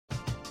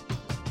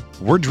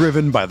We're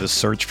driven by the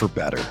search for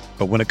better.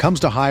 But when it comes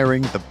to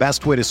hiring, the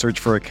best way to search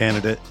for a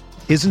candidate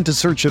isn't to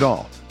search at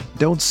all.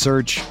 Don't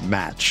search,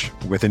 match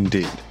with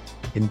Indeed.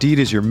 Indeed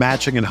is your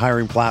matching and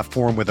hiring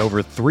platform with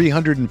over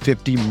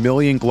 350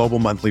 million global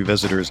monthly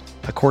visitors,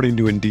 according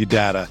to Indeed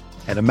data,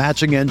 and a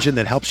matching engine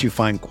that helps you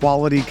find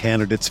quality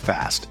candidates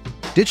fast.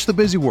 Ditch the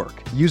busy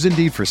work. Use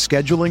Indeed for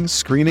scheduling,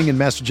 screening, and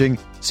messaging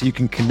so you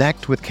can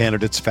connect with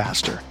candidates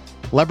faster.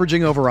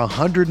 Leveraging over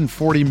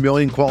 140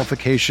 million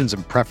qualifications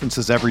and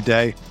preferences every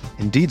day,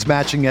 Indeed's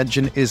matching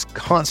engine is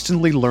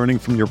constantly learning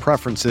from your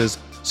preferences,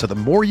 so the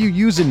more you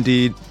use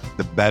Indeed,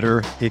 the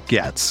better it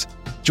gets.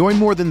 Join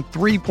more than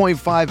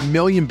 3.5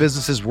 million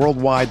businesses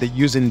worldwide that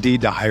use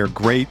Indeed to hire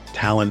great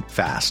talent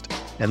fast.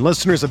 And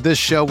listeners of this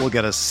show will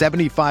get a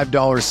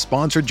 $75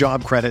 sponsored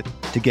job credit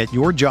to get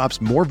your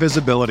jobs more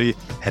visibility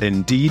at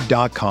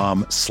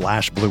Indeed.com/Blue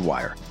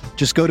Wire.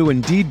 Just go to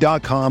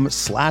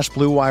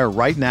Indeed.com/Blue Wire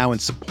right now and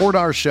support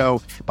our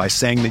show by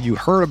saying that you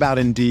heard about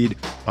Indeed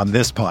on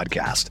this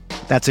podcast.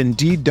 That's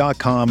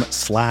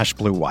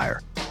Indeed.com/Blue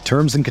Wire.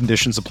 Terms and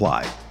conditions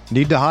apply.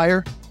 Need to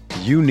hire?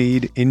 You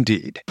need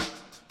Indeed.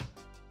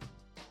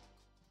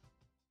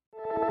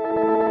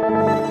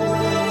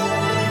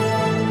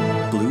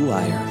 Blue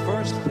Wire.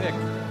 First pick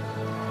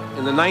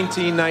in the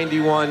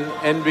 1991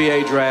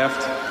 NBA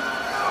draft,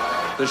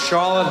 the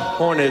Charlotte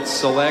Hornets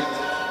select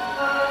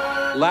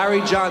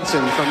Larry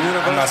Johnson from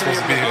University. I'm not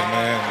supposed to be here,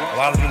 man. A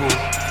lot of people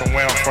from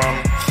where I'm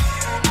from,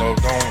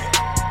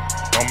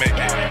 don't make it.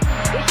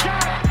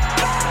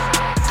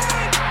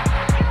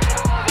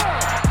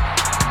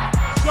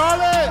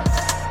 Charlotte,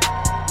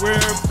 we're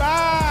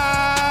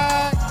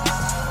back.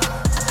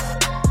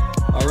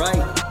 All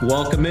right,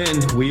 welcome in.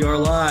 We are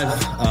live.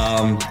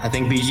 I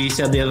think BG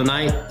said the other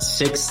night,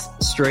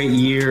 6th straight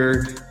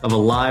year of a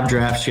live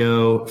draft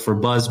show for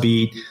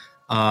BuzzBeat.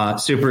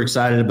 Super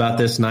excited about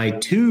this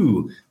night.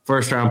 2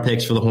 first-round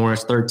picks for the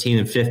Hornets, 13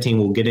 and 15.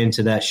 We'll get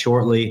into that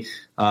shortly.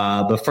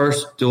 But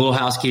first, do a little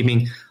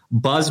housekeeping.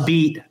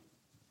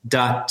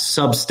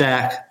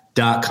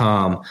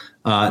 BuzzBeat.substack.com.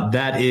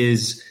 That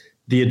is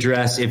the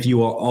address if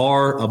you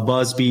are a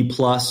BuzzBeat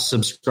Plus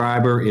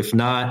subscriber. If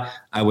not,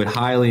 I would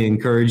highly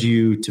encourage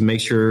you to make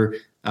sure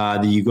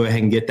that you go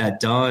ahead and get that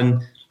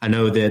done. I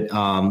know that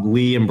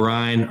Lee and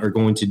Brian are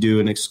going to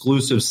do an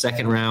exclusive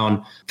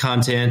second-round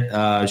content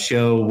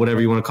show, whatever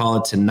you want to call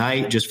it,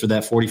 tonight, just for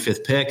that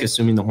 45th pick,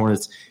 assuming the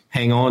Hornets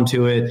hang on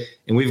to it.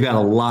 And we've got a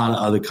lot of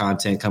other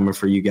content coming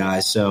for you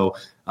guys. So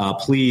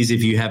please,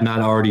 if you have not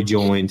already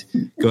joined,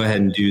 go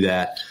ahead and do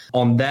that.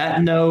 On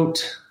that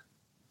note,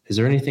 is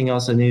there anything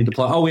else I needed to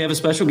plug? Oh, we have a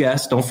special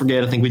guest. Don't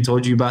forget, I think we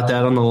told you about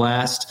that on the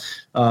last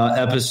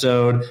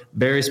episode.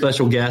 Very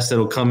special guest that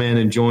will come in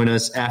and join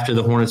us after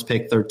the Hornets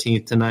pick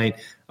 13th tonight,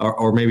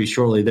 or maybe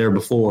shortly there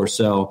before.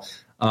 So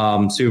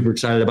super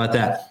excited about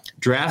that.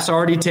 Draft's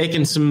already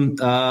taken some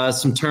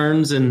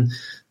turns and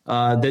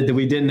that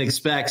we didn't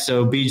expect.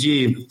 So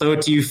BG, throw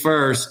it to you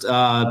first.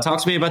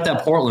 Talk to me about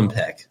that Portland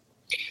pick.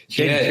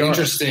 Yeah,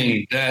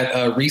 interesting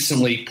that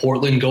recently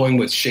Portland going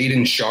with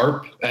Shaedon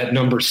Sharpe at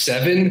number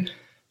 7.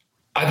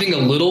 I think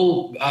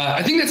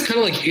I think that's kind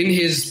of like in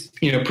his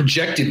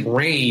projected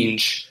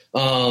range.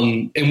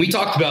 And we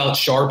talked about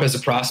Sharpe as a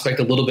prospect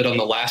a little bit on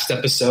the last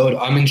episode.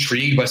 I'm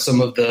intrigued by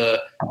some of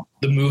the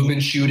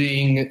movement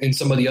shooting and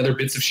some of the other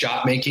bits of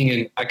shot making,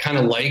 and I kind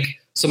of like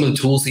some of the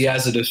tools he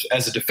has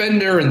as a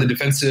defender and the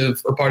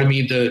defensive, or pardon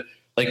me, the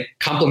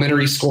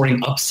complementary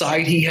scoring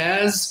upside he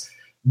has.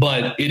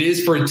 But it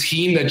is for a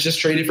team that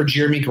just traded for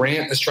Jeremy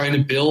Grant, that's trying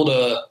to build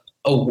a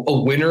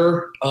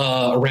winner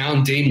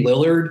around Dame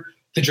Lillard.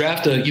 To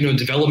draft a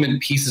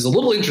development piece is a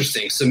little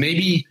interesting. So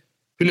maybe,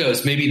 who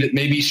knows,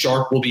 maybe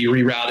Sharpe will be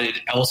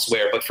rerouted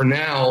elsewhere. But for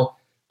now,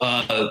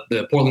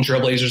 the Portland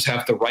Trailblazers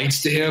have the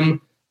rights to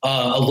him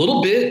a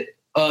little bit.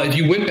 If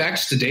you went back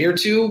just a day or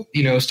two,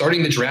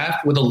 starting the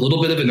draft with a little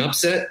bit of an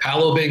upset,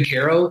 Paolo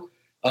Banchero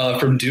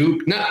from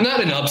Duke, not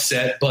an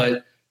upset,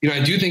 but I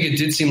do think it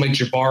did seem like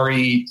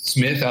Jabari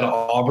Smith out of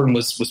Auburn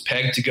was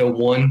pegged to go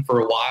 1 for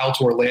a while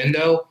to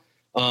Orlando.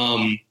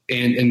 And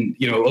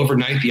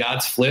overnight the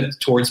odds flipped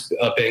towards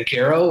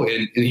Banchero,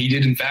 and he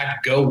did in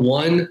fact go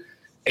 1.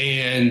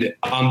 And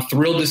I'm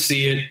thrilled to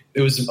see it. It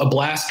was a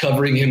blast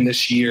covering him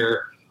this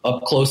year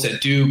up close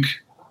at Duke.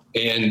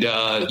 And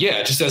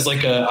just as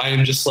I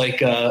am just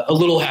a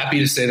little happy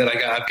to say that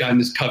I've gotten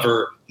to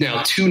cover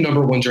now 2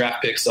 number 1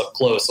 draft picks up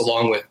close,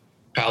 along with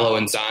Paolo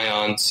and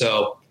Zion.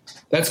 So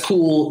that's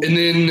cool. And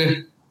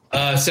then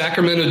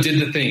Sacramento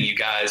did the thing, you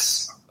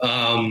guys.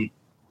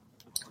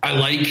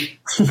 I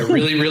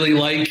really, really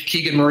like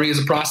Keegan Murray as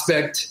a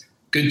prospect.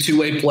 Good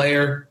two-way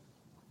player,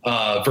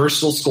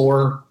 versatile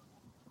scorer,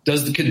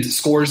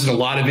 scores in a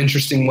lot of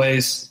interesting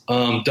ways,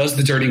 does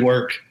the dirty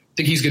work. I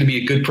think he's going to be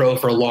a good pro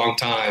for a long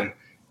time.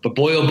 But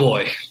boy, oh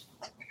boy,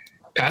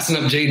 passing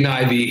up Jaden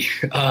Ivey,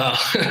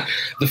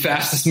 the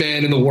fastest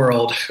man in the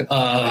world,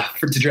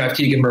 to draft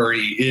Keegan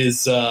Murray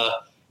is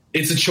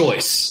it's a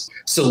choice.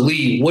 So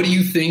Lee, what do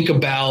you think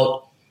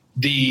about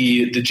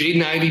the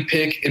Jaden Ivey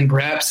pick, and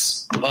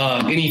perhaps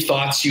any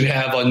thoughts you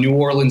have on New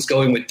Orleans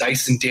going with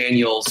Dyson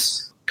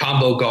Daniels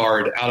combo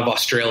guard out of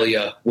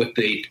Australia with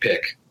the 8th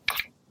pick.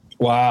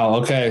 Wow.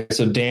 Okay.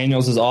 So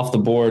Daniels is off the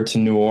board to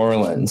New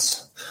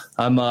Orleans.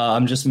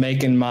 I'm just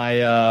making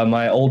my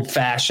my old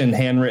fashioned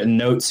handwritten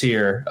notes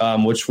here,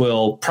 which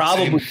will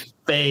probably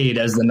fade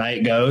as the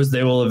night goes.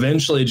 They will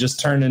eventually just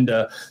turn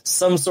into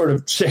some sort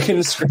of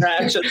chicken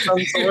scratch of some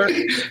sort.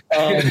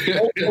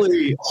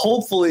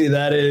 Hopefully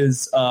that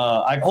is.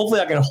 Hopefully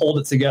I can hold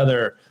it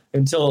together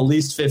until at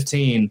least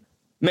 15.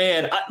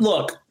 Man,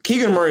 look,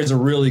 Keegan Murray is a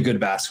really good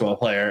basketball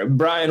player.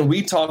 Brian,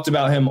 we talked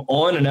about him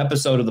on an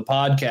episode of the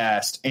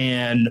podcast,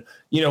 and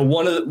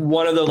one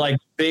of the like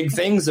big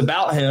things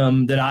about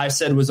him that I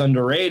said was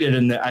underrated,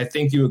 and that I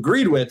think you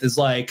agreed with, is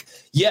like,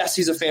 yes,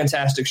 he's a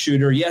fantastic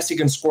shooter. Yes, he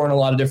can score in a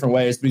lot of different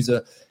ways, but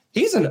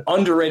he's an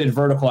underrated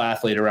vertical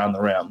athlete around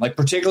the rim, like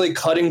particularly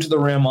cutting to the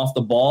rim off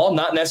the ball,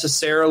 not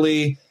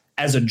necessarily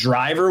as a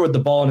driver with the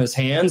ball in his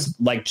hands,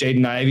 like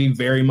Jaden Ivey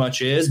very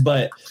much is.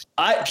 But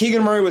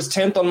Keegan Murray was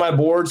 10th on my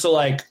board, so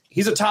like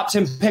he's a top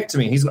 10 pick to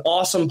me. He's an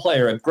awesome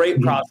player, a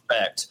great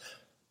prospect.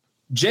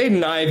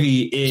 Jaden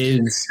Ivey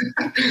is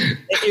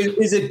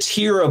a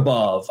tier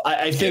above,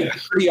 I think,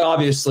 pretty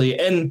obviously.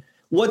 And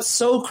what's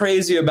so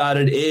crazy about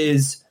it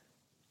is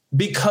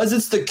because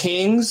it's the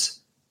Kings,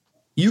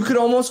 you could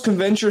almost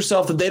convince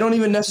yourself that they don't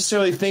even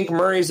necessarily think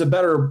Murray's a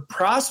better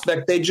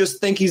prospect. They just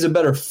think he's a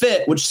better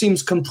fit, which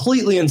seems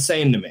completely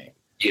insane to me.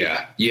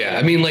 Yeah.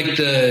 I mean,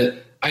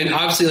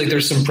 obviously, like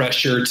there's some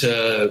pressure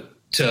to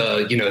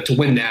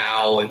win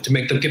now and to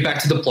make them get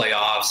back to the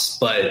playoffs,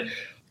 but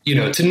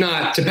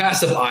to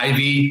pass up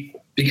Ivy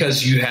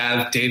because you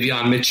have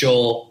Davion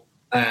Mitchell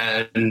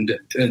and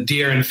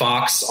De'Aaron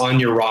Fox on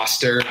your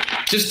roster,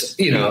 just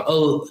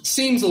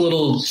seems a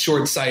little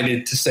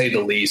short-sighted to say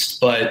the least,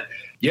 but.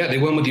 Yeah, they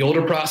went with the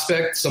older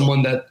prospect,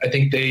 someone that I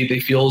think they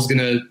feel is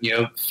going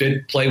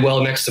to play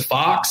well next to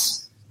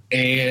Fox.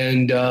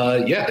 And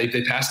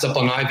they passed up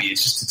on Ivy.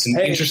 It's an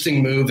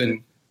interesting move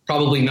and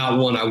probably not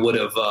one I would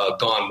have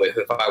gone with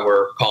if I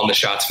were calling the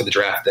shots for the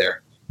draft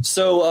there.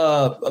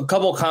 So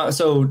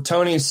so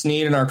Tony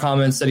Sneed in our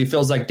comments said he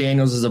feels like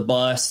Daniels is a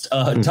bust.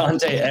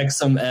 Dante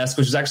Exum-esque,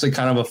 which is actually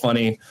kind of a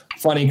funny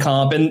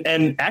comp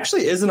and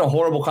actually isn't a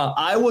horrible comp.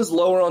 I was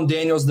lower on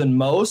Daniels than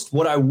most.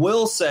 What I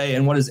will say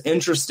and what is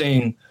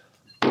interesting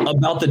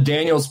about the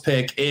Daniels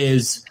pick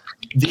is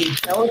the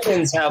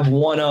Pelicans have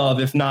one of,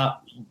 if not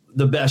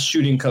the best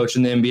shooting coach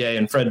in the NBA,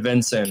 and Fred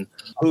Vinson,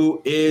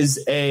 who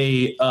is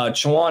a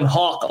Chowan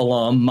Hawk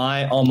alum,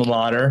 my alma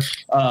mater.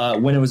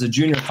 When it was a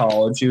junior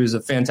college, he was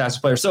a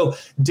fantastic player. So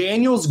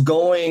Daniels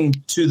going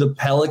to the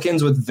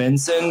Pelicans with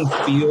Vinson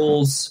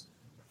feels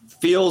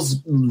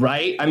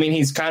right. I mean,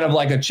 he's kind of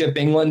like a Chip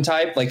England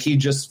type. Like he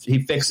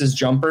fixes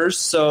jumpers.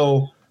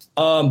 So,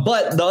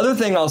 but the other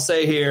thing I'll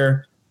say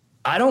here,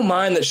 I don't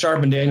mind that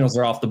Sharp and Daniels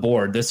are off the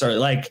board.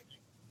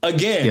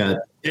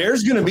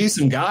 There's going to be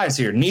some guys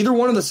here. Neither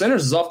one of the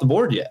centers is off the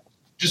board yet.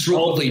 Just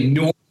real quickly,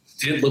 New Orleans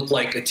did look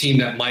like a team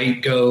that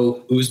might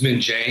go Ousmane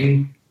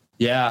Dieng.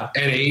 Yeah.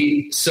 At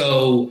 8.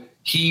 So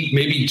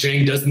maybe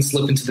Dieng doesn't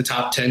slip into the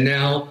top 10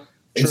 now.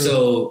 And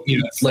so,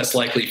 it's less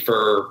likely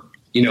for,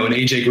 an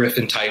AJ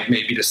Griffin type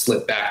maybe to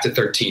slip back to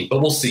 13.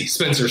 But we'll see.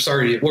 Spencer,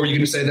 sorry, what were you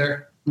going to say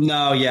there?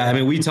 No, yeah. I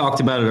mean, we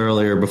talked about it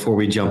earlier before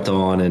we jumped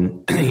on,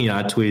 and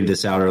I tweeted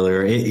this out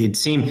earlier. It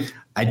seemed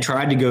I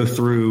tried to go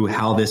through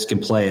how this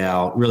could play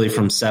out really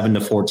from 7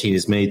 to 14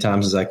 as many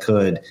times as I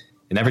could.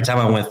 And every time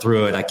I went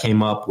through it, I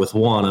came up with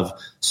one of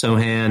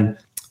Sochan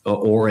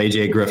or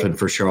AJ Griffin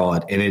for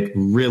Charlotte. And it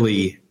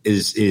really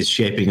is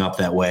shaping up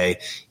that way,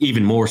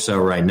 even more so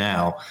right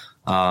now.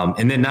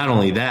 And then not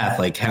only that,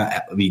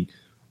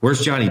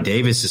 where's Johnny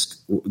Davis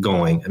is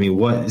going? I mean,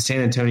 what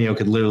San Antonio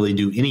could literally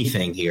do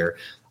anything here.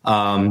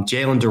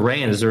 Jalen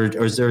Durant, is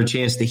there a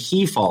chance that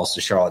he falls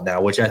to Charlotte now?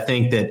 Which I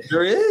think that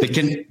there is.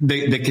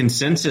 The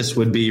consensus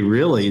would be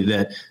really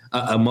that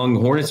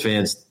among Hornets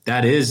fans,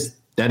 that is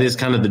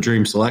kind of the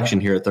dream selection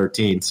here at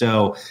 13.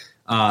 So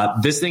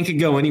this thing could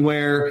go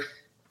anywhere.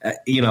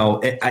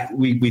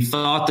 We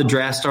thought the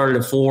draft started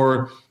at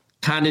 4,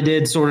 kind of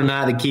did, sort of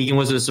not. That Keegan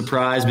was a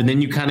surprise, but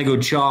then you kind of go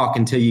chalk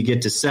until you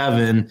get to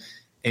 7.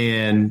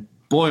 And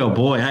boy, oh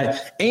boy,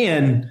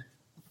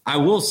 I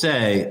will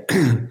say.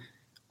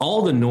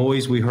 All the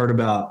noise we heard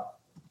about,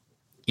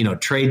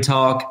 trade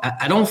talk,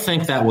 I don't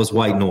think that was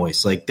white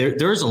noise. Like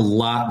there's a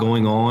lot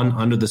going on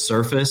under the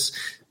surface,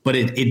 but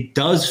it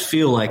does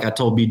feel like, I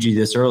told BG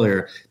this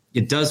earlier,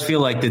 it does feel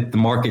like that the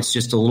market's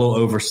just a little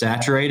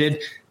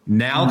oversaturated.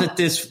 Now that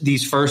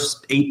these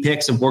first 8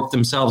 picks have worked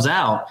themselves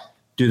out,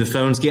 do the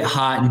phones get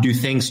hot and do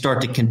things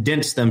start to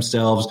condense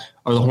themselves?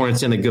 Are the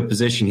Hornets in a good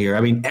position here? I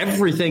mean,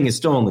 everything is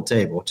still on the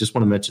table. Just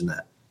want to mention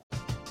that.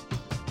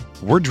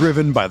 We're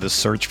driven by the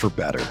search for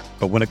better.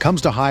 But when it comes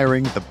to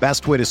hiring, the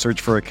best way to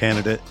search for a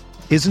candidate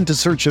isn't to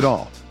search at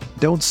all.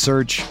 Don't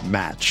search,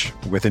 match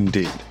with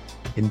Indeed.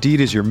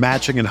 Indeed is your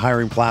matching and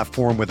hiring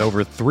platform with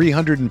over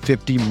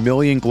 350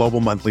 million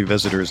global monthly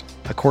visitors,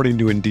 according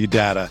to Indeed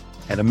data,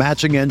 and a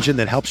matching engine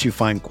that helps you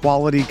find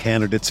quality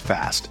candidates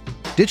fast.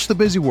 Ditch the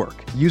busy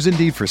work. Use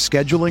Indeed for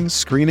scheduling,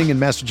 screening,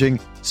 and messaging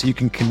so you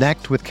can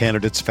connect with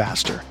candidates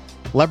faster.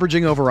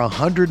 Leveraging over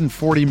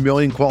 140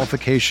 million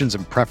qualifications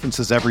and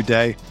preferences every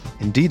day,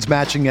 Indeed's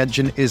matching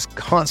engine is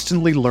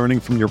constantly learning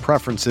from your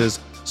preferences,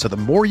 so the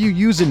more you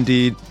use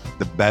Indeed,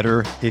 the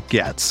better it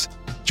gets.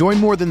 Join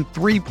more than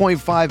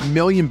 3.5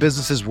 million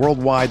businesses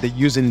worldwide that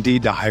use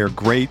Indeed to hire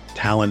great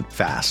talent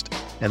fast.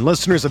 And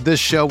listeners of this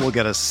show will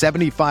get a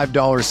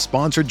 $75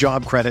 sponsored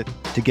job credit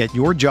to get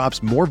your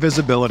jobs more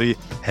visibility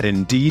at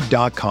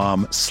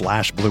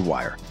Indeed.com/Blue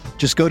Wire.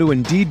 Just go to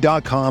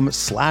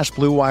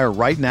Indeed.com/Blue Wire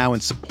right now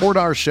and support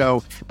our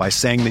show by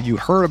saying that you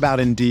heard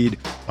about Indeed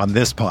on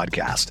this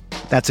podcast.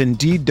 That's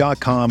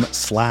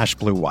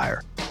Indeed.com/Blue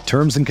Wire.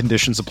 Terms and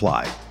conditions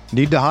apply.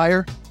 Need to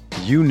hire?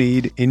 You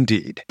need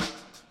Indeed.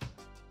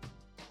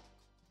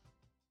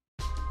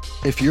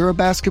 If you're a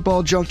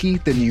basketball junkie,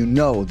 then you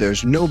know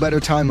there's no better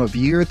time of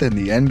year than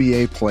the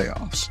NBA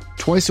playoffs.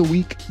 Twice a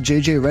week,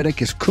 JJ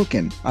Redick is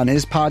cooking on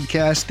his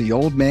podcast, The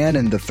Old Man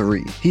and the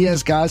Three. He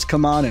has guys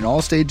come on in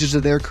all stages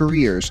of their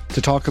careers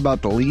to talk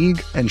about the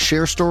league and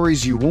share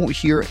stories you won't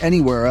hear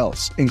anywhere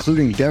else,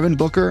 including Devin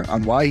Booker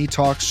on why he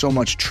talks so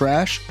much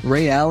trash,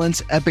 Ray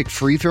Allen's epic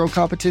free throw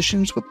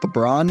competitions with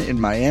LeBron in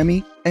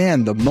Miami,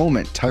 and the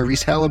moment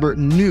Tyrese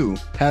Halliburton knew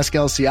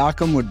Pascal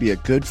Siakam would be a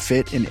good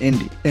fit in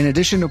Indy. In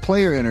addition to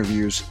player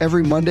interviews,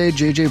 every Monday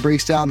JJ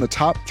breaks down the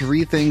top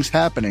 3 things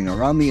happening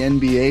around the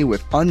NBA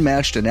with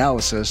unmatched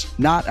analysis,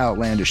 not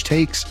outlandish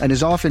takes, and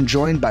is often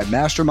joined by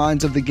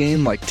masterminds of the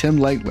game like Tim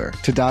Legler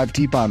to dive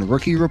deep on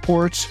rookie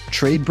reports,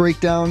 trade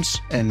breakdowns,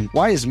 and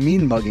why is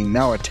mean mugging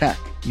now a tech?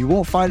 You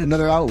won't find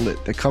another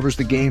outlet that covers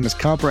the game as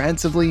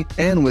comprehensively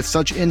and with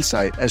such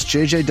insight as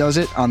JJ does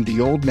it on The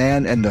Old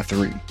Man and the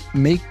Three.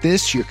 Make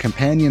this your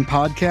companion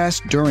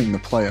podcast during the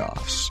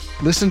playoffs.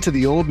 Listen to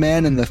The Old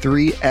Man and the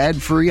Three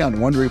ad-free on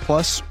Wondery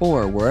Plus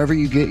or wherever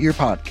you get your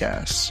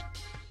podcasts.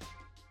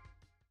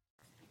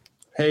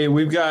 Hey,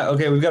 we've got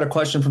a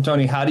question from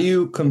Tony. How do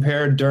you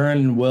compare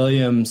Duren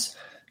Williams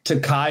to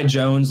Kai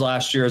Jones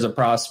last year as a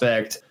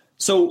prospect?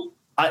 So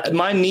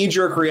my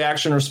knee-jerk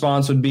reaction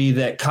response would be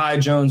that Kai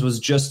Jones was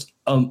just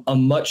a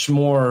much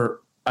more,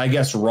 I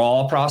guess,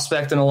 raw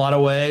prospect in a lot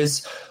of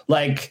ways.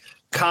 Like,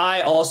 Kai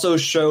also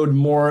showed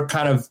more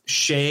kind of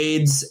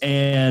shades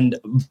and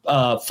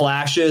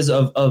flashes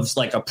of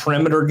like a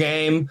perimeter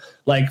game.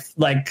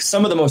 Like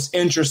some of the most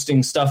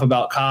interesting stuff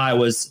about Kai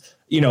was,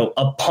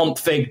 a pump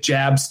fake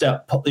jab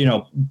step,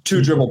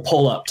 2-dribble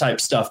pull up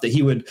type stuff that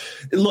he would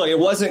look. It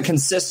wasn't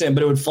consistent,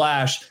 but it would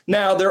flash.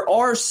 Now there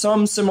are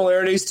some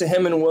similarities to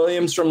him and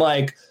Williams from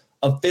like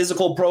a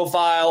physical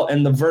profile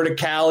and the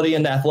verticality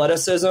and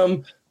athleticism.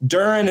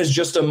 Duren is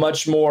just a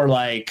much more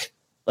like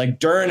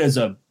Duren is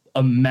a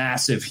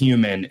massive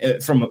human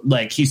from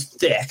like he's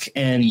thick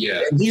and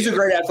he's a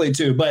great athlete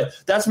too. But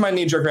that's my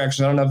knee jerk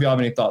reaction. I don't know if y'all have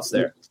any thoughts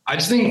there. I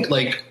just think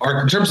like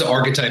in terms of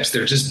archetypes,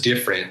 they're just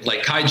different.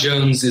 Like Kai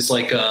Jones is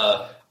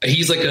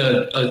he's like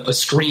a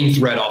screen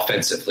threat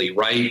offensively,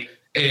 right?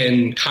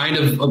 And kind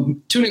of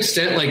to an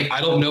extent, like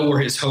I don't know where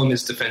his home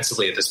is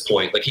defensively at this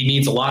point. Like he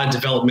needs a lot of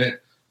development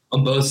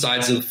on both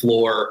sides of the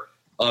floor.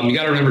 You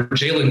got to remember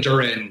Jalen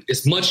Duren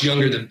is much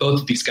younger than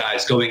both of these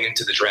guys going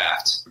into the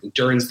draft.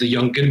 Duren's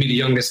going to be the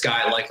youngest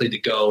guy likely to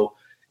go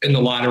in the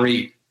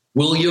lottery.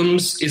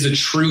 Williams is a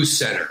true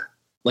center,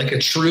 like a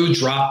true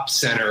drop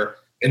center.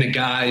 And a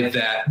guy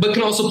but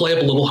can also play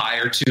up a little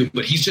higher too,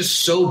 but he's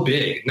just so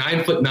big,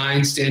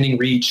 9'9", standing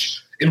reach,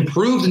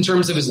 improved in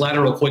terms of his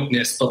lateral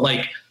quickness. But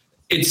like,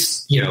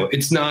 it's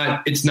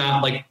not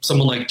like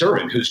someone like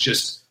Duren, who's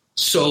just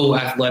so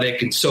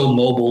athletic and so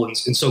mobile and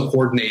so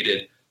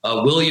coordinated.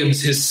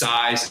 Williams, his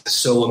size is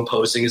so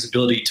imposing, his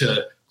ability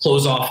to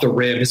close off the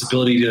rim, his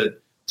ability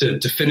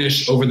to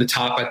finish over the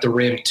top at the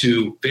rim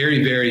too.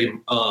 Very, very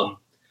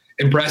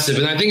impressive.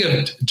 And I think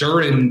of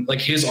Duren,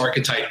 like his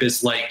archetype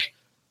is like,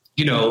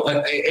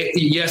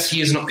 yes,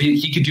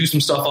 he could do some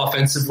stuff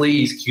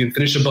offensively. He can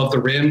finish above the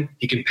rim.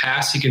 He can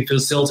pass. He can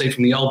facilitate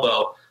from the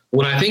elbow.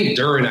 When I think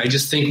Duren, I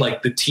just think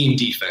like the team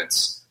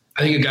defense.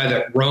 I think a guy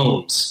that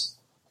roams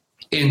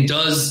and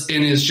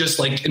is just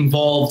like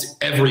involved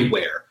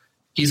everywhere.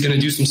 He's going to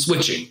do some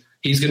switching.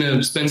 He's going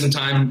to spend some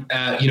time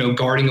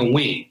guarding a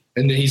wing,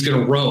 and then he's going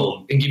to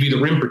roam and give you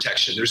the rim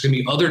protection. There's going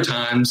to be other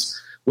times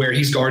where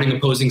he's guarding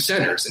opposing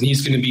centers, and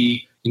he's going to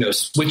be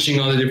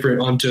switching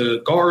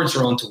onto guards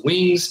or onto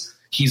wings.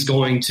 He's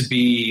going to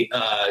be,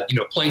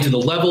 playing to the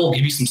level,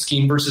 give you some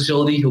scheme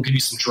versatility. He'll give you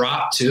some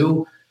drop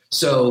too.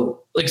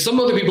 So like some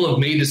other people have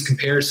made this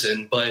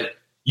comparison, but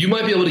you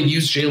might be able to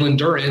use Jalen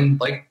Duren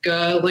like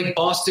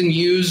Boston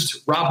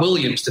used Rob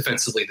Williams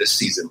defensively this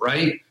season,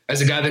 right? As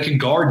a guy that can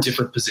guard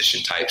different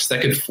position types,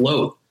 that could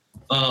float.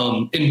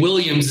 And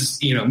Williams,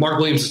 Mark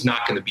Williams is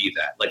not going to be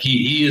that. Like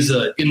he is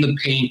a in the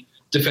paint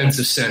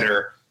defensive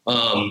center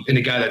and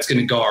a guy that's going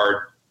to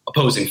guard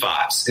opposing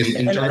fives.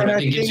 And Duren, I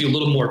think, gives you a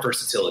little more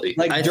versatility.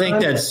 I think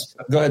that's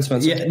 – go ahead,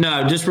 Spencer. Yeah,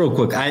 no, just real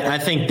quick. I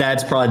think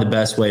that's probably the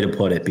best way to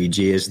put it,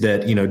 BG, is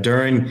that,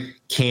 Duren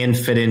can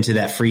fit into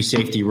that free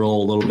safety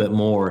role a little bit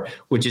more,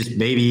 which is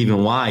maybe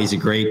even why he's a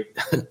great,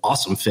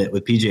 awesome fit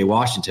with PJ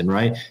Washington,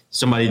 right?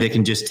 Somebody that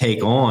can just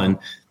take on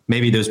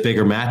maybe those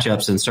bigger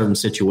matchups in certain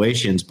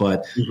situations.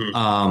 But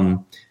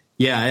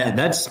yeah,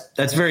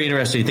 that's very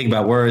interesting to think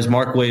about. Whereas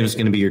Mark Williams is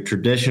going to be your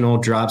traditional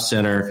drop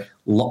center,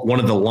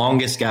 one of the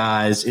longest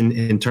guys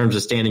in terms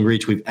of standing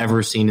reach we've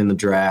ever seen in the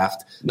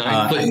draft.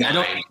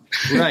 9'9".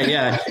 Right.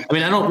 Yeah. I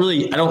mean, I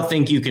don't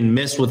think you can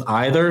miss with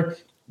either.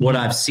 What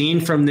I've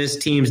seen from this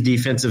team's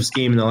defensive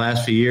scheme in the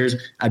last few years,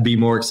 I'd be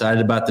more excited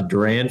about the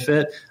Duran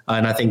fit,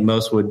 and I think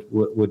most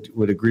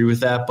would agree with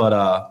that.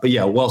 But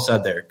yeah, well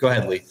said there. Go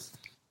ahead, Lee.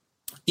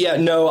 Yeah,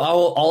 no,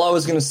 all I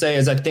was going to say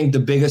is I think the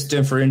biggest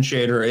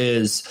differentiator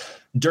is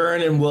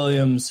Duran and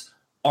Williams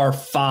are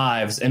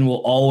 5s and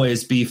will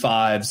always be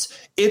 5s.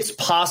 It's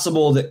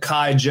possible that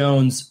Kai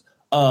Jones'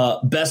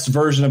 best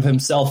version of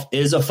himself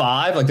is a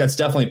 5. Like, that's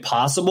definitely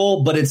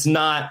possible, but it's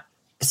not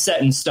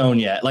set in stone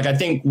yet. Like, I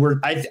think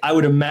I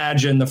would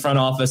imagine the front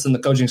office and the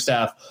coaching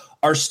staff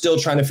are still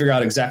trying to figure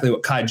out exactly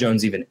what Kai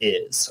Jones even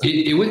is.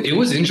 It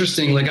was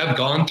interesting. Like, I've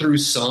gone through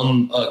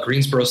some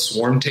Greensboro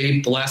Swarm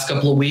tape the last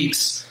couple of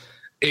weeks,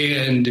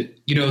 and,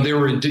 you know, they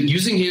were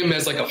using him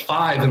as like a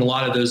 5 in a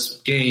lot of those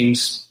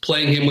games,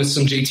 playing him with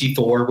some JT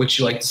Thor, which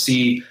you like to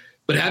see,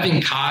 but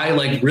having Kai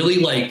like really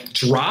like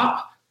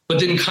drop, but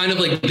then kind of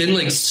like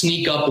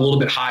sneak up a little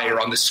bit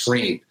higher on the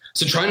screen.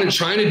 So trying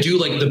to do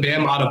like the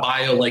Bam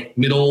Adebayo, like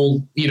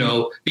middle, you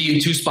know, be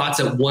in 2 spots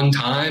at one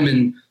time,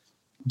 and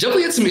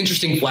definitely had some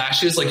interesting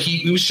flashes. Like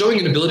he was showing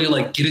an ability to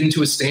like get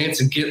into a stance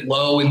and get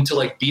low and to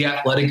like be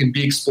athletic and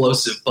be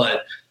explosive.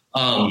 But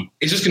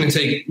it's just going to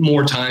take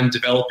more time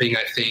developing,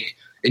 I think.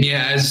 And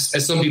yeah, as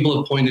some people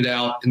have pointed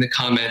out in the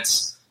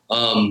comments,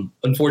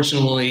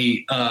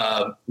 unfortunately,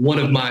 one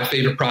of my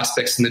favorite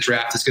prospects in the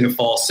draft is going to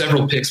fall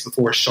several picks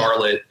before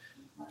Charlotte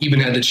even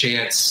had the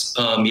chance.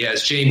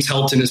 As James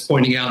Helton is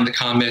pointing out in the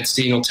comments,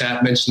 Daniel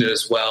Tapp mentioned it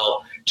as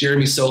well.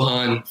 Jeremy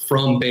Sohan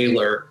from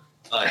Baylor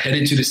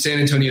headed to the San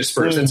Antonio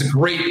Spurs. That's a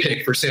great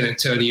pick for San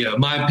Antonio.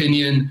 In my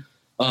opinion,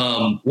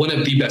 one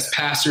of the best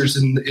passers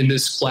in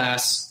this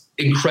class,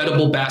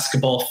 incredible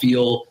basketball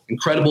feel,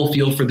 incredible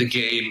feel for the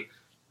game,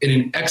 and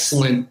an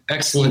excellent,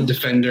 excellent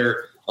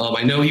defender.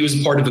 I know he was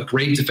a part of a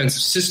great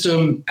defensive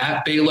system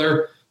at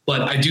Baylor,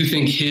 but I do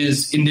think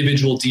his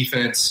individual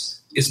defense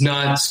is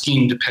not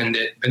scheme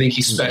dependent. I think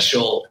he's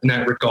special in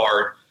that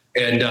regard.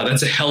 And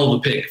that's a hell of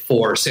a pick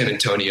for San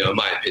Antonio, in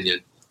my opinion.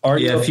 Are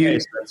you okay,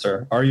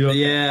 Spencer? Are you okay?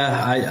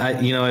 Yeah, I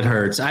it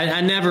hurts. I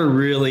never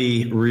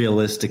really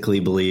realistically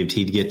believed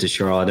he'd get to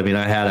Charlotte. I mean,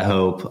 I had a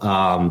hope.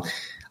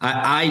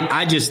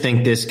 I just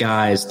think this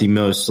guy is the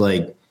most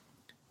like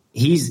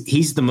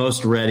he's the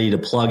most ready to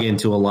plug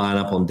into a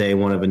lineup on day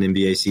one of an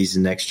NBA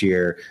season next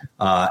year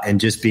and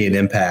just be an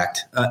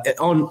impact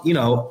on, you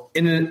know,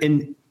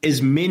 in as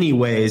many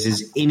ways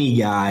as any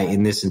guy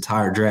in this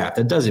entire draft.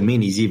 That doesn't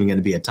mean he's even going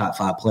to be a top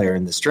 5 player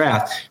in this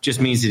draft. Just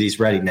means that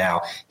he's ready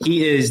now.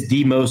 He is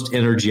the most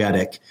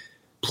energetic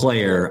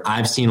player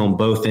I've seen on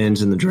both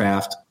ends in the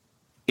draft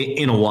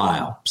in a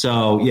while.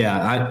 So yeah,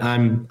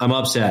 I'm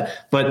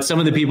upset, but some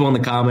of the people in the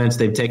comments,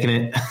 they've taken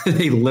it.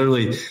 They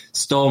literally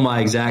stole my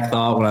exact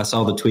thought when I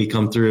saw the tweet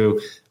come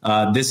through.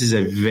 This is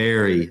a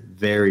very,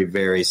 very,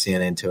 very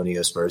San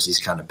Antonio Spurs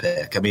kind of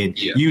pick. I mean,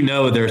 You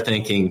know, they're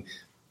thinking,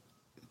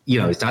 you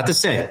know, it's not to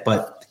say it,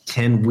 but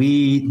can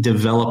we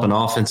develop an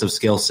offensive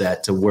skill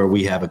set to where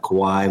we have a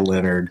Kawhi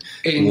Leonard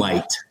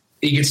light?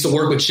 He gets to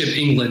work with Chip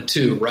England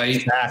too, right?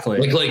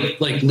 Exactly.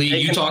 Like Lee,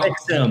 you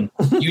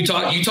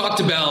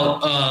talked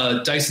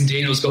about Dyson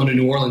Daniels going to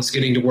New Orleans,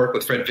 getting to work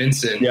with Fred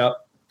Vinson. Yep.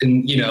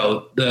 And you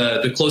know,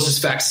 the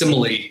closest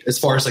facsimile as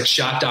far as like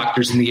shot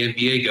doctors in the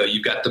NBA go,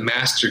 you've got the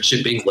master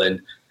Chip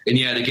England, and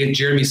yeah, to get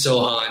Jeremy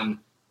Sohan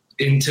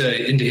into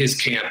his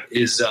camp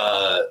is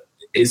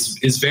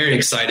very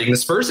exciting. The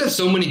Spurs have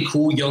so many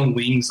cool young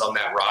wings on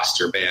that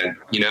roster, man.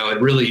 You know,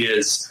 it really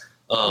is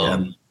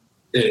an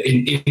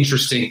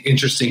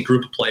interesting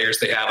group of players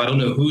they have. I don't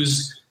know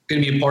who's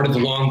going to be a part of the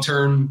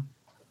long-term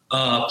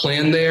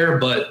plan there,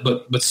 but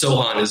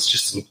Sohan is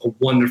just a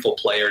wonderful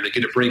player to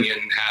get to bring in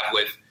and have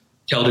with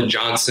Keldon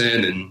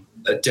Johnson and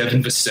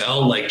Devin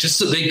Vassell, like just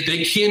so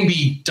they can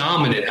be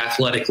dominant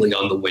athletically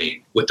on the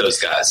wing with those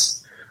guys.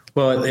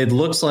 Well, it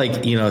looks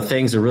like, you know,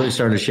 things are really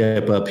starting to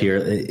shape up here.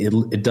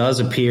 It does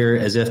appear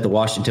as if the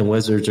Washington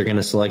Wizards are going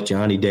to select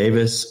Johnny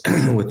Davis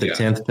with the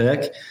 10th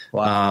pick,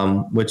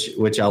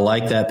 which I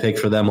like that pick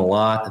for them a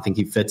lot. I think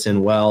he fits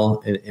in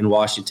well in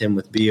Washington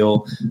with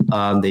Beal.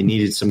 They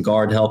needed some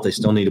guard help. They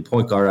still need a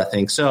point guard, I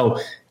think. So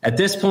at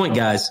this point,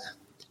 guys,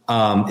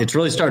 it's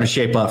really starting to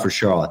shape up for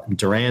Charlotte.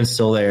 Duran's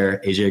still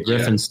there. AJ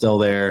Griffin's still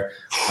there.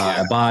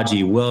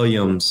 Abaji,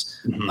 Williams,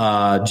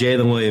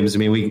 Jalen Williams. I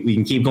mean, we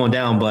can keep going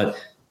down,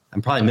 but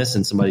I'm probably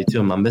missing somebody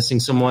too. Am I missing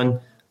someone?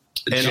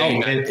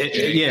 Jang. I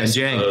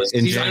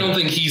don't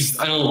think he's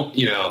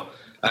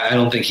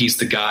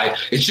the guy.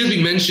 It should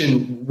be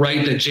mentioned,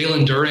 right, that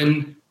Jalen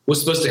Duran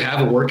was supposed to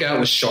have a workout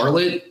with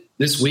Charlotte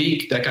this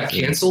week. That got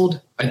canceled.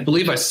 I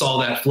believe I saw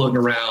that floating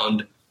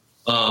around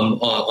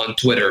on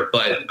Twitter.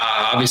 But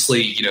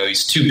obviously, you know,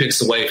 he's 2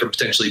 picks away from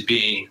potentially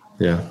being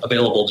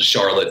available to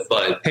Charlotte.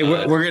 But hey,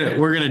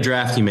 we're gonna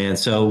draft you, man.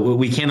 So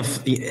we can't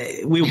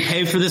we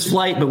pay for this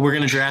flight, but we're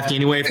gonna draft you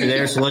anyway if you're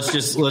there. So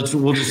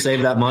we'll just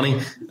save that money.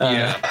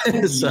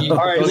 So, all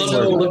right,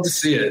 love to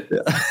see it.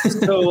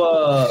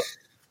 So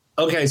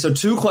okay, so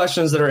two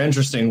questions that are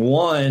interesting.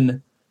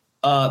 One,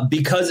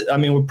 because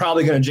we're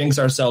probably going to jinx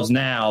ourselves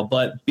now,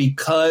 but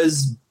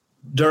because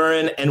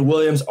Duren and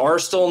Williams are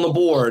still on the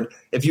board,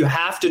 if you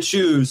have to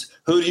choose,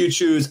 who do you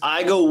choose?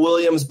 I go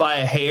Williams by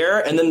a hair.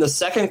 And then the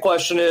second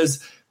question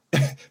is,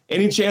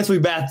 any chance we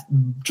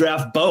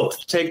draft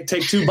both? Take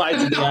 2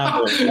 bites of the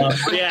apple.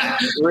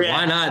 React.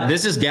 Why not?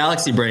 This is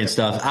Galaxy Brain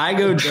stuff. I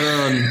go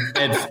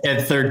Duren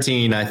at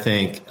 13, I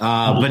think.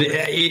 But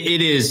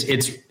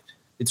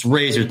it's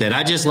razor thin.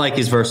 I just like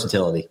his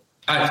versatility.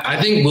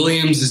 I think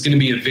Williams is going to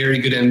be a very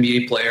good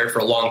NBA player for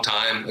a long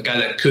time, a guy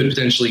that could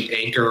potentially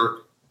anchor,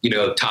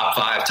 top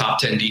 5, top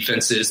 10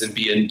 defenses and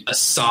be a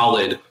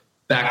solid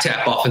back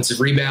tap offensive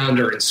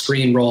rebounder and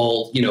screen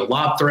roll,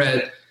 lob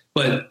threat.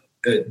 But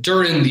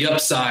Duren, the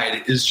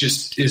upside is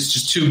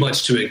just too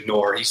much to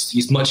ignore.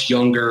 He's much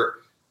younger.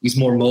 He's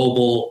more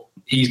mobile.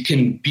 He's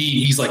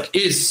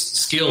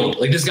skilled.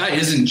 Like, this guy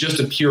isn't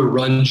just a pure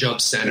run jump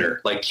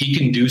center. Like, he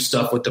can do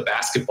stuff with the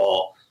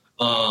basketball.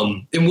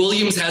 And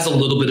Williams has a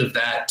little bit of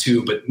that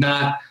too, but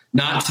not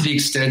to the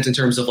extent in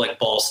terms of like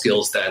ball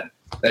skills that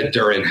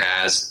Duren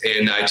has.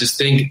 And I just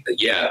think,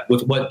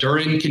 with what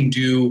Duren can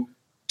do,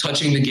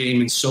 touching the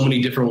game in so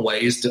many different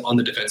ways on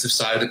the defensive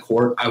side of the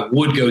court, I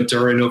would go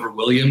Duren over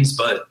Williams.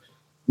 But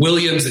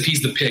Williams, if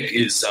he's the pick,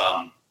 is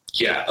a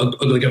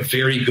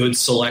very good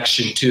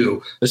selection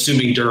too,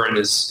 assuming Duren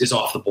is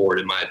off the board,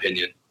 in my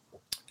opinion.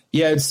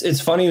 Yeah,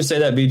 it's funny you say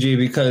that, BG,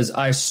 because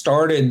I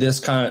started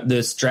this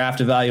draft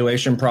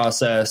evaluation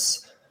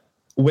process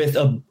with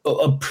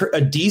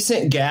a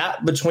decent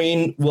gap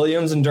between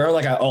Williams and Duren.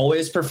 Like, I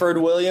always preferred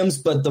Williams,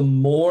 but the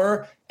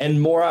more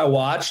and more I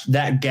watched,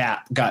 that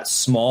gap got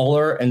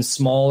smaller and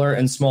smaller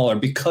and smaller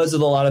because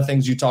of a lot of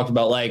things you talked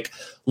about, and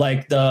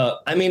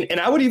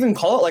I would even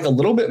call it like a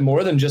little bit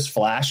more than just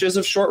flashes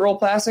of short roll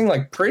passing,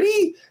 like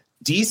pretty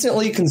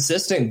decently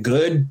consistent,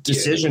 good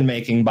decision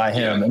making by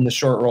him in the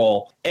short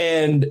roll,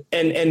 and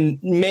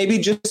maybe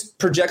just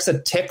projects a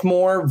tick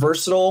more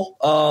versatile,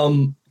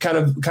 kind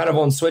of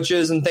on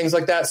switches and things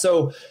like that.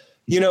 So,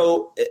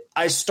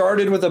 I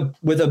started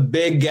with a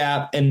big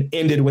gap and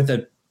ended with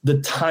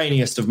the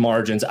tiniest of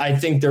margins. I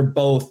think they're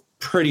both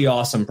pretty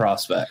awesome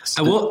prospects.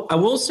 I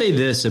will say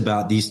this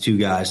about these two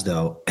guys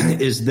though,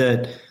 is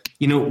that,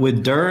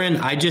 with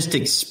Duren, I just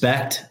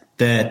expect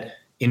that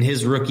in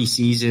his rookie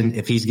season,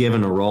 if he's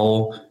given a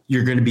role,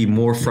 you're going to be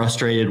more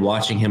frustrated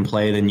watching him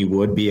play than you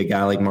would be a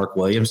guy like Mark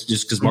Williams,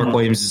 just because Mark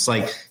Williams is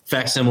like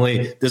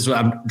facsimile. This is what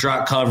I'm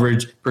drop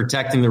coverage,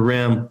 protecting the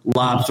rim,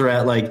 lob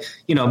threat,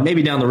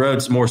 maybe down the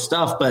road some more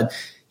stuff. But,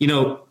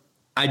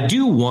 I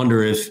do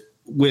wonder if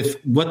with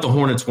what the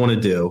Hornets want to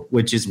do,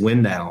 which is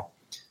win now,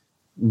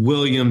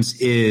 Williams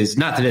is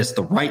not that it's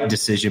the right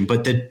decision,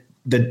 but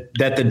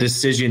that the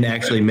decision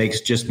actually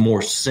makes just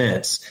more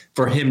sense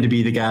for him to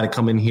be the guy to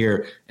come in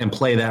here and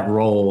play that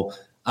role.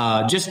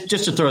 Just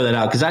to throw that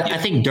out, because I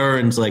think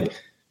Duren's like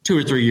 2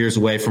 or 3 years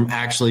away from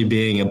actually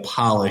being a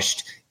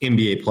polished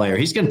NBA player.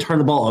 He's going to turn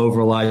the ball over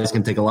a lot. He's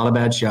going to take a lot of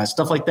bad shots,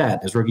 stuff like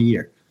that his rookie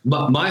year.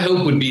 But my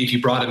hope would be, if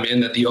you brought him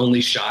in, that the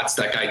only shots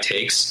that guy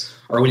takes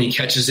are when he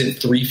catches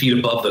it 3 feet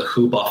above the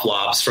hoop off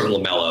lobs from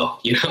LaMelo.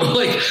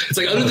 It's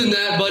like, other than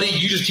that, buddy,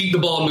 you just keep the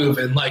ball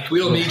moving. Like, we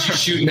don't need you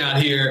shooting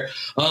out here.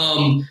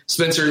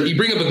 Spencer, you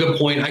bring up a good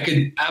point. I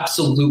could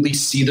absolutely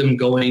see them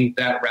going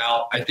that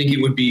route. I think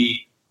it would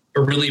be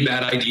a really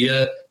bad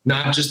idea,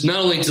 not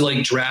only to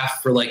like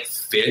draft for like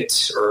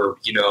fit or,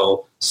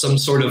 some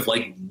sort of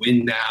like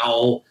win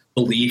now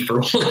belief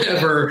or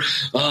whatever,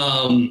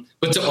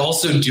 but to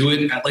also do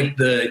it at like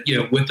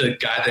with a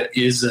guy that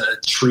is a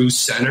true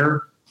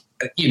center.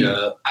 I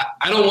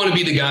don't want to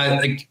be the guy,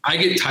 like, I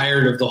get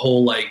tired of the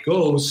whole, like,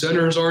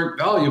 centers aren't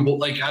valuable.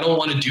 Like, I don't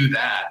want to do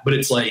that, but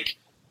it's like,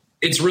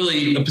 it's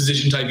really a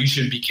position type you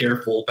should be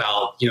careful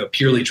about,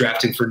 purely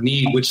drafting for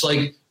need, which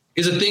like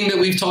is a thing that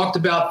we've talked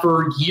about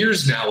for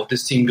years now with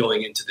this team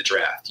going into the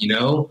draft,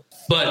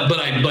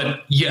 but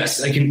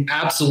yes, I can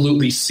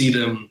absolutely see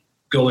them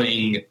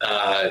going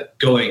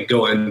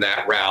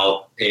that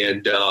route.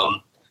 And, I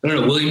don't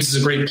know, Williams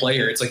is a great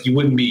player. It's like, you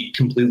wouldn't be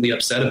completely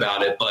upset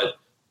about it, but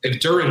if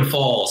Duren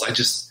falls, I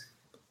just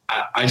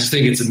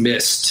think it's a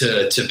miss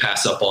to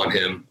pass up on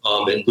him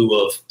in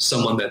lieu of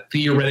someone that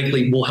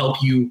theoretically will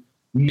help you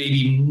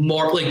maybe win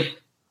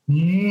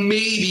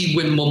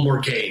one more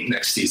game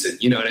next season.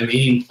 You know what I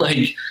mean?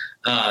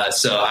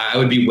 So I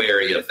would be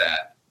wary of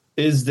that.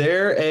 Is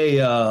there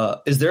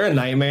a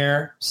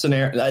nightmare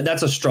scenario?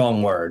 That's a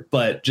strong word,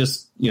 but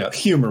just,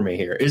 humor me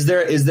here. Is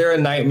there a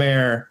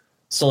nightmare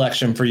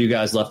selection for you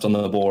guys left on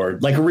the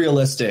board, like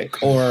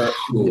realistic, or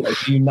do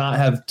you not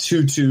have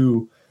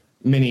too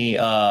many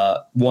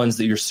ones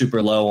that you're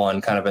super low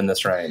on kind of in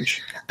this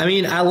range? I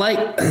mean, I like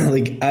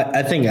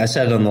I think I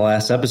said it on the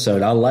last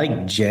episode, I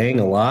like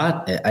Jang a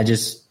lot.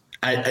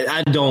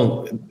 I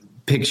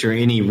don't picture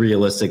any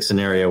realistic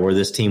scenario where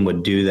this team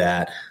would do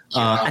that.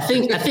 I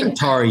think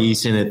Tari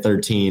Eason at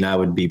 13, I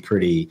would be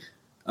pretty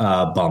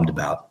bummed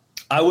about.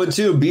 I would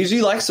too.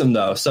 BG likes him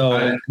though, so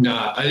I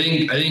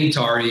think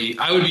Tari.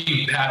 I would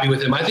be happy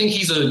with him. I think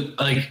he's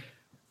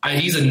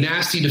a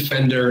nasty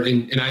defender,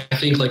 and I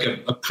think like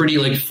a pretty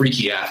like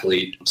freaky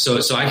athlete. So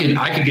I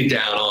could get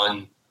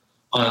down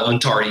on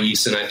Tari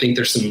Eason. I think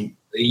there's some,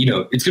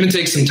 it's going to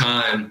take some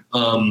time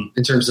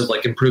in terms of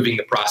like improving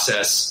the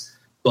process.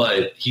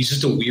 But he's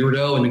just a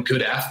weirdo and a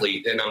good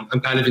athlete, and I'm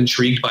kind of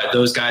intrigued by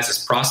those guys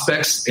as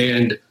prospects,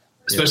 and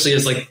especially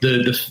as like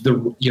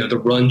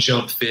the run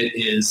jump fit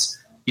is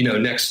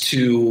next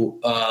to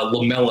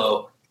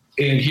LaMelo.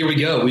 And here we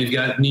go. We've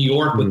got New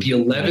York with the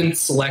 11th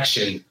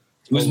selection.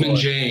 Ousmane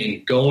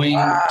Dieng going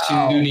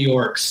to New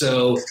York.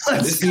 So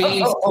this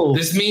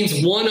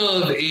means one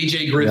of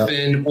AJ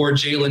Griffin or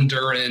Jalen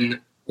Duren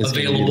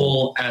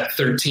available at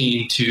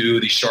 13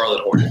 to the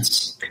Charlotte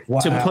Hornets.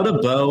 Wow. To put a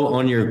bow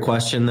on your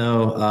question,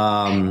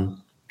 though,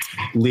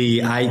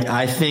 Lee,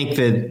 I think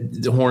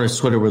that the Hornets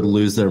Twitter would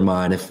lose their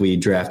mind if we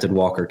drafted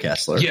Walker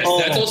Kessler. Yes,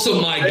 that's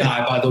also my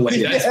guy, by the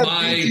way. That's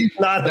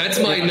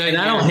my nightmare. And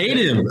I don't hate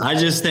him. I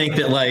just think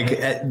that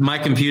like my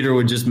computer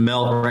would just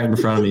melt right in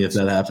front of me if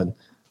that happened.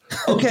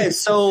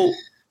 So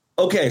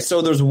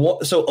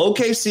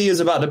OKC is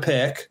about to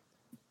pick.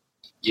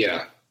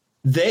 Yeah.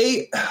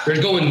 They're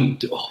going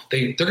to go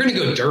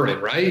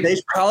Duren, right? They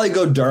probably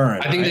go Duren.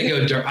 I think they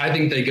go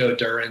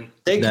Duren.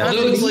 They kind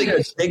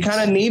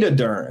of need a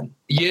Duren.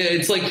 Yeah,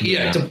 it's like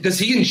because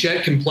he and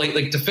Chet can play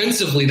like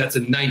defensively. That's a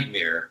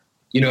nightmare.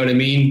 You know what I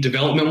mean,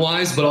 development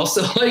wise, but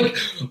also like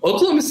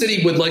Oklahoma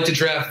City would like to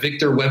draft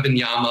Victor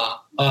Wembanyama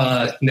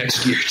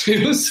next year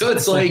too. So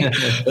it's like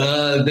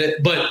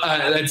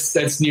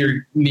that's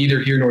neither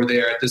here nor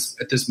there at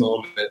this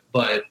moment.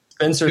 But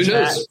Spencer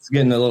Chat is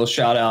getting a little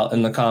shout out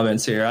in the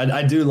comments here.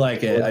 I do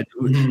like it.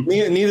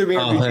 Neither me or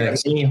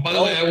BG. By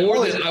the way, I wore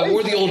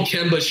the old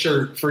Kemba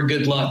shirt for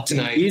good luck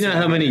tonight. You know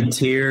how many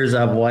tears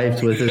I've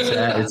wiped with this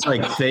hat? It's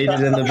like faded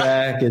in the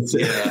back. It's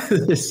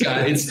it's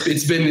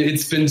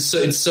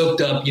soaked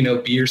up,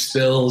 beer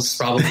spills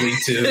probably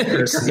too.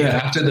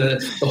 After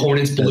the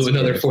Hornets blew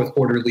another fourth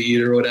quarter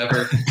lead or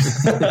whatever.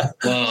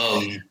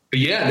 But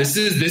yeah, this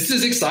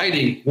is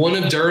exciting.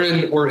 One of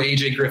Duren or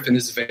AJ Griffin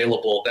is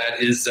available. That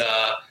is.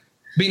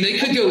 They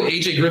could go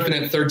AJ Griffin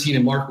at 13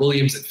 and Mark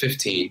Williams at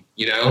 15,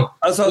 That's what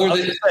I was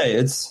going to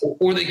say.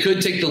 Or they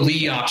could take the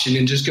Lee option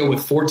and just go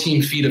with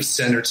 14 feet of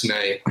center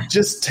tonight.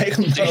 Just take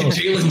them both.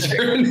 Jalen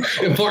Duren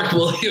and Mark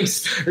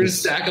Williams. Or just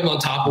stack them on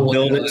top of one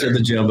another. Build it to the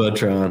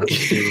Jumbotron.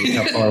 See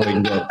how far we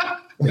can go.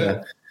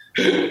 Yeah.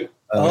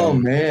 Oh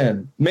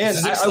man!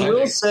 I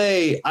will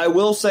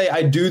say,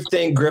 I do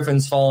think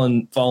Griffin's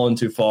fallen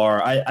too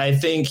far. I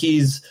think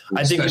he's a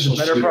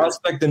better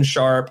prospect than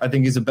Sharp. I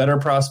think he's a better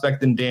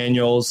prospect than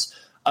Daniels.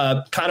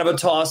 Kind of a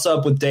toss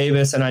up with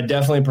Davis, and I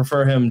definitely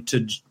prefer him to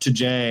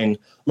Dieng.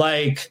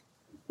 Like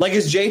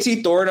is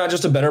JT Thor not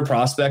just a better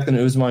prospect than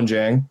Ousmane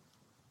Dieng?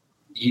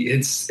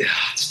 It's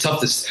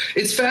tough.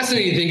 It's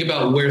fascinating to think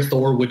about where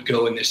Thor would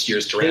go in this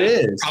year's draft.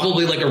 It is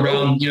probably like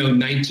around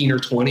 19 or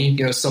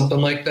 20, something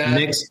like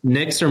that.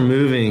 Knicks are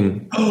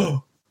moving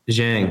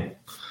Dieng.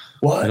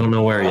 What? I don't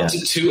know where yet.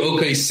 To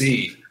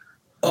OKC.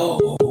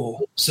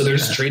 Oh, so they're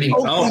just trading.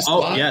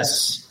 Oh,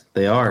 yes,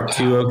 they are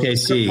to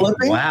OKC.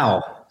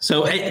 Wow.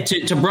 So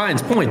to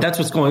Brian's point, that's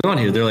what's going on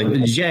here. They're like,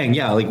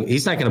 Dieng,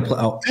 he's not going to play.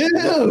 Oh,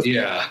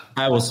 yeah.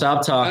 I will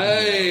stop talking.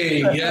 Hey,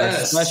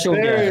 yes. Special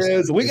there guest. it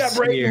is. We got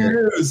breaking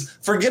news.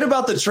 Forget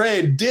about the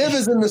trade. Div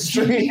is in the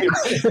stream.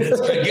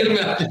 Get him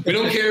out. We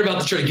don't care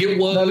about the trade. Get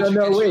Woj.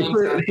 No. Wait.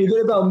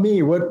 Forget about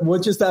me.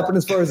 What just happened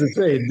as far as the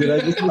trade? Did I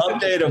just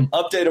update him?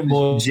 Update him,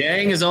 boy.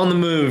 Dieng is on the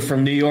move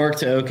from New York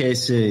to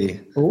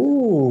OKC.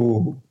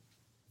 Ooh.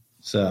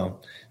 So,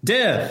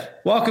 Div,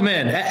 welcome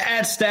in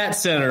at Stat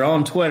Center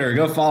on Twitter.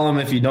 Go follow him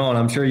if you don't.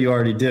 I'm sure you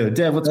already do.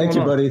 Div, what's going on?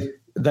 Thank you, buddy.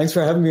 Thanks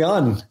for having me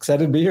on.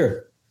 Excited to be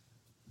here.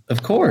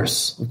 Of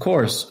course.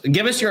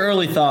 Give us your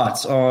early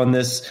thoughts on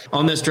this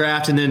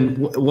draft, and then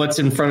what's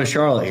in front of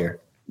Charlotte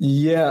here.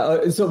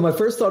 Yeah. So my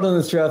first thought on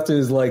this draft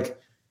is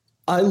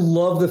I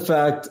love the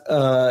fact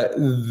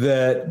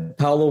that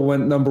Paolo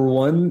went number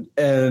one,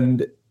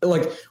 and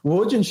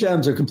Woj and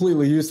Shams are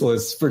completely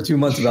useless for 2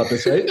 months about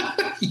this, right?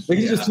 They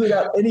can just tweet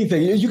out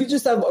anything. You could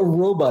just have a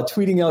robot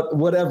tweeting out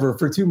whatever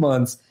for 2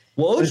 months.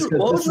 Woj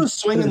was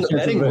swinging the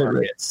betting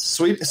markets.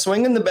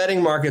 Swinging the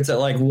betting markets at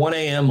 1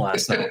 a.m.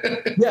 last night.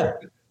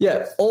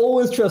 Yeah.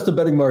 Always trust the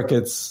betting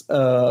markets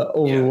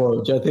over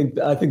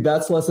Woj. I think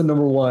that's lesson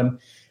number one.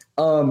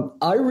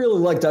 I really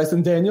like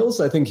Dyson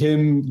Daniels. I think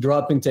him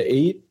dropping to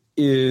 8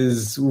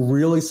 is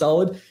really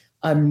solid.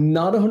 I'm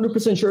not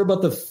 100% sure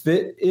about the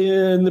fit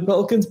in the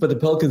Pelicans, but the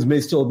Pelicans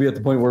may still be at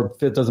the point where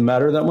fit doesn't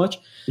matter that much.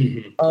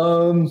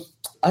 Mm-hmm.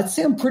 I'd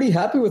say I'm pretty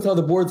happy with how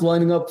the board's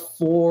lining up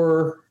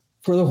for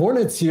the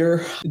Hornets here.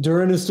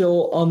 Duren is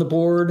still on the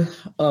board.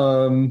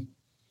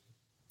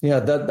 Yeah,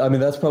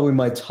 that's probably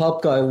my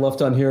top guy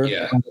left on here.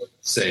 Yeah,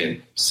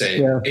 same.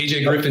 Yeah.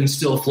 AJ Griffin's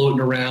still floating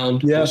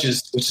around, which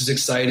is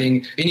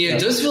exciting. And it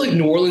does feel like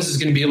New Orleans is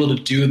going to be able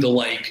to do the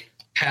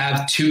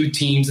have two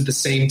teams at the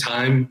same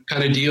time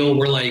kind of deal,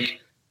 where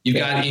you've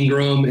got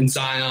Ingram and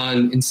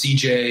Zion and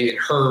CJ and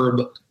Herb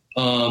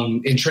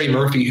and Trey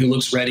Murphy, who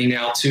looks ready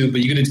now too.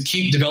 But you're going to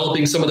keep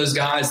developing some of those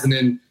guys, and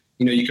then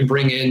you can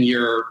bring in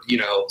your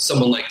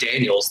someone like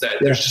Daniels that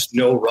there's just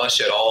no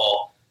rush at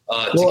all.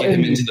 To get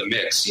him into the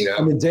mix,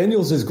 I mean,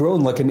 Daniels has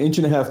grown like 1.5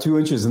 inches, 2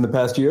 inches in the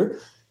past year.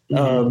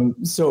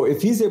 Mm-hmm. So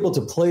if he's able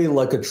to play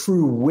like a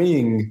true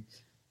wing,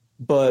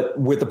 but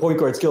with the point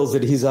guard skills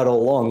that he's had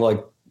all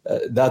along,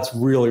 that's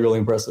really, really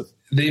impressive.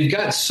 They've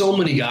got so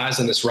many guys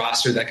on this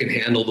roster that can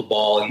handle the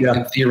ball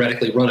and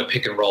theoretically run a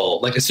pick and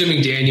roll.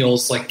 Assuming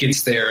Daniels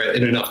gets there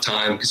in enough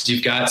time, because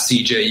you've got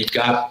CJ, you've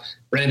got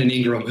Brandon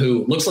Ingram,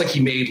 who looks like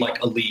he made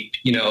a leap.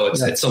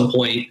 At some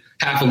point,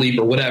 half a leap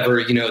or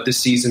whatever. This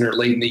season or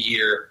late in the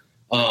year.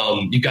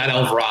 You've got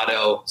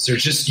Alvarado. So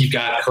you've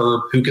got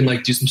Herb, who can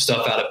do some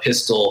stuff out of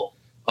pistol.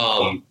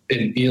 And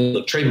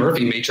Trey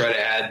Murphy may try to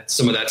add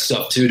some of that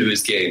stuff too to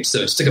his game.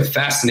 So it's a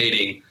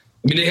fascinating.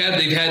 I mean, they have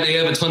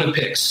a ton of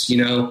picks,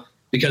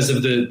 because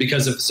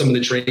of some of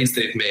the trades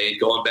they've made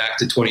going back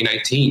to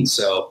 2019.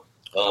 So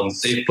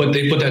they put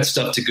that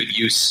stuff to good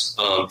use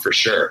for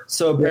sure.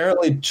 So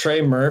apparently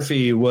Trey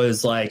Murphy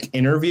was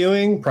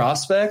interviewing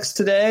prospects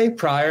today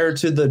prior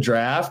to the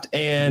draft,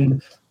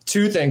 and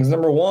two things.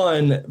 Number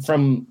one,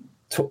 from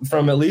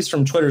at least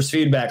from Twitter's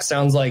feedback,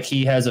 sounds like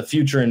he has a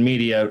future in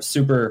media.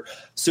 Super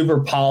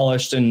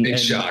polished and big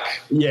shock.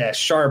 Yeah,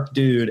 sharp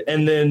dude.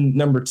 And then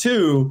number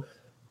two,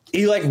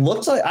 he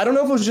looked like, I don't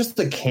know if it was just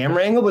the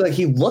camera angle, but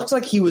he looked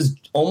like he was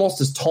almost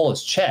as tall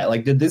as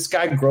Chet. Did this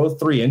guy grow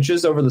 3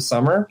 inches over the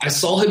summer? I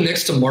saw him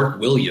next to Mark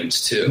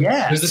Williams too.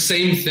 Yeah, it was the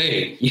same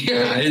thing.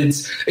 Yeah, it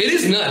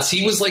is nuts.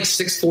 He was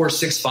 6'4",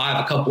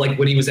 6'5", a couple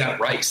when he was at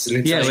Rice. And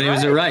when he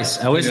was at Rice.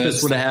 I wish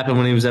this would have happened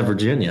when he was at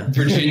Virginia.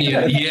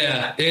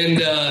 Yeah,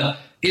 and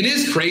it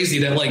is crazy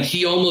that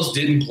he almost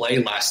didn't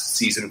play last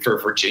season for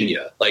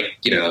Virginia.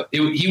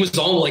 He was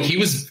all he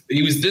was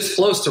this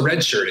close to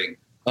redshirting.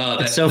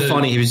 It's so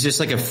funny. He was just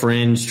a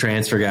fringe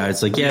transfer guy.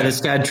 It's this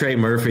guy Trey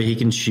Murphy, he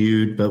can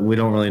shoot, but we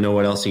don't really know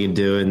what else he can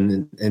do.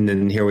 And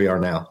then here we are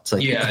now.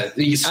 It's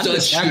he's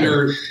stud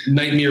shooter,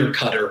 nightmare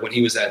cutter when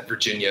he was at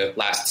Virginia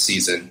last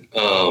season.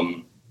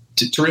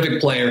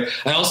 Terrific player.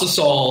 I also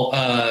saw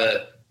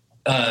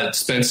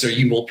Spencer.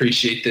 You will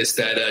appreciate this.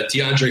 That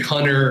DeAndre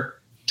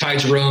Hunter, Ty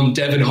Jerome,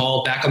 Devin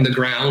Hall back on the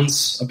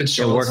grounds up in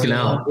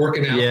Charlottesville,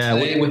 working out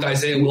today with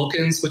Isaiah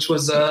Wilkins, which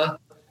was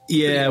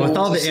with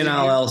all the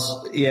NIL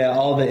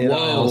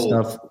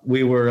stuff,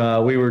 we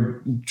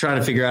were trying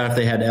to figure out if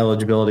they had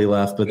eligibility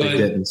left, but they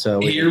didn't. So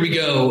here we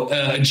go.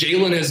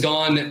 Jalen has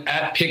gone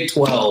at pick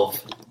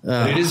 12.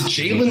 It is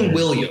Jalen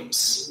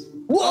Williams.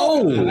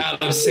 Whoa!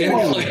 Out of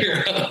Santa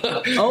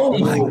Clara. Oh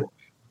my!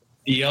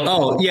 Yep.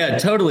 Oh yeah,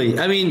 totally.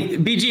 I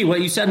mean, BG, what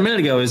you said a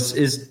minute ago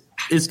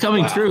is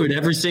coming true at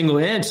every single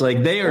inch.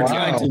 They are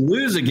trying to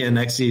lose again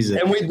next season.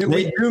 And we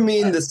do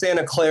mean the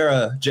Santa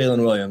Clara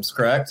Jalen Williams,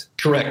 correct?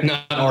 Correct,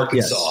 not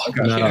Arkansas. Yes,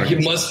 not Arkansas.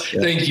 You must.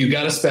 Thank you.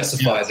 Got to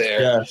specify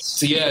there. Yes.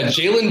 So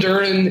Jalen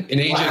Duren and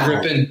AJ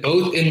Griffin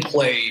both in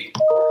play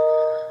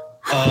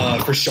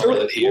for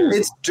Charlotte here.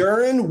 It's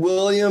Duren,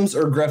 Williams,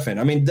 or Griffin.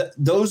 I mean,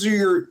 those are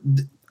your.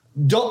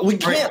 We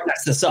can't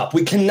mess this up.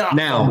 We cannot.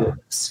 Now,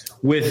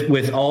 with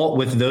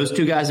those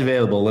two guys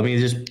available, let me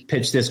just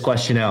pitch this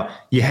question out.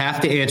 You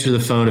have to answer the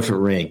phone if it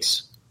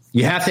rings.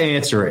 You have to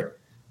answer it.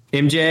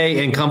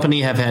 MJ and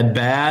company have had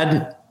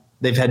bad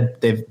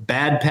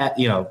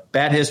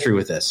history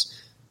with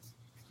this.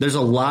 There's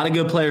a lot of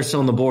good players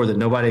still on the board that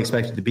nobody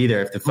expected to be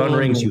there. If the phone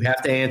rings, you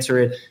have to answer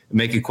it and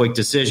make a quick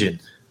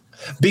decision.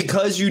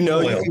 Because you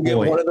can get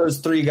one of those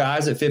three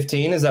guys at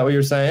 15. Is that what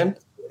you're saying?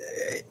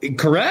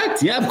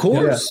 Correct. Yeah, of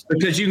course. Yeah.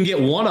 Because you can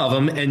get one of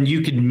them and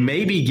you could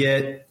maybe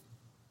get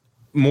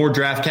more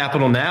draft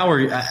capital now. Or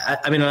I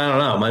don't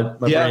know. My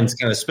brain's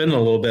kind of spinning a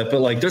little bit,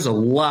 but there's a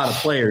lot of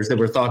players that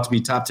were thought to be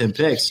top 10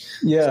 picks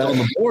still on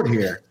the board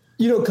here.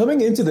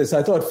 Coming into this,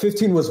 I thought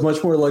 15 was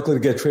much more likely to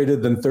get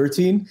traded than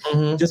 13,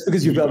 just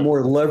because you've got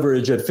more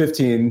leverage at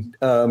 15,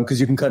 because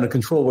you can kind of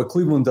control what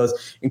Cleveland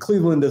does. And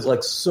Cleveland is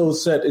so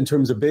set in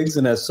terms of bigs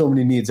and has so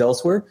many needs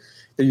elsewhere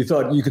that you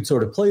thought you could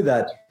sort of play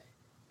that.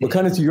 But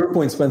kind of to your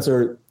point,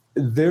 Spencer,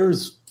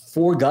 there's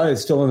 4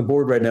 guys still on the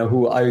board right now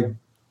who I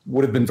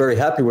would have been very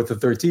happy with the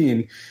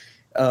 13.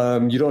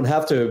 You don't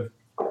have to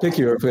pick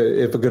here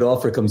if a good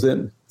offer comes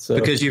in. So.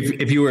 Because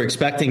if you were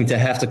expecting to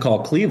have to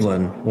call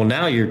Cleveland, well,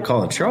 now you're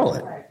calling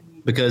Charlotte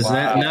because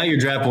now your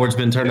draft board's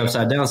been turned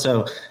upside down.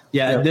 So,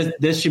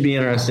 this should be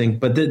interesting,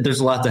 but there's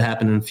a lot to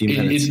happen in a few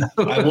minutes.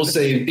 I will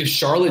say if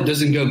Charlotte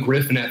doesn't go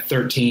Griffin at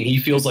 13, he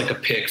feels like a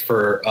pick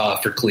for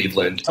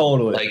Cleveland.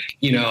 Totally.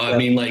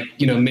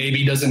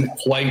 Maybe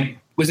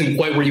wasn't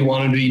quite where you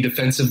want him to be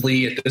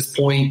defensively at this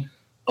point.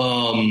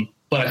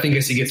 But I think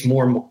as he gets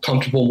more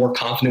comfortable, more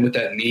confident with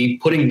that knee,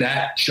 putting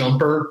that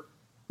jumper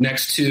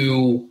next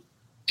to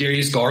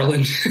Darius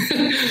Garland,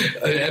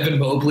 Evan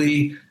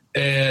Mobley,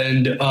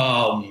 and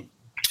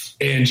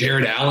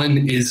Jared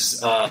Allen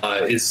is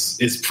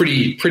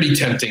pretty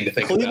tempting to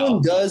think about.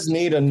 Cleveland does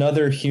need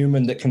another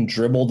human that can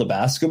dribble the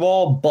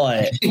basketball,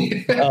 but I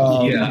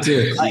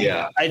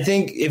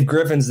think if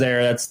Griffin's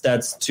there,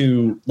 that's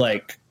too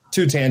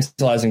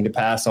tantalizing to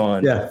pass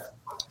on. Yeah.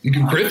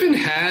 Griffin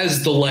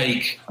has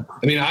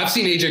I've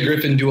seen AJ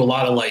Griffin do a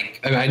lot of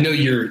I know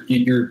you're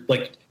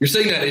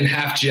saying that in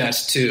half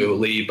jest too,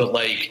 Lee, but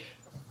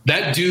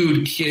that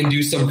dude can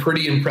do some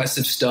pretty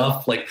impressive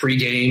stuff,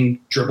 pregame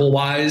dribble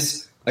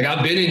wise.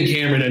 I've been in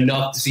Cameron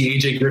enough to see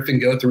AJ Griffin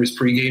go through his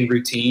pregame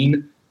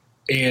routine,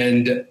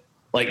 and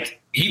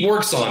he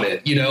works on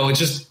it. It's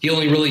just he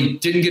only really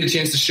didn't get a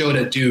chance to show it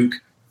at Duke.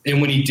 And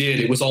when he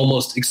did, it was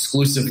almost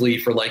exclusively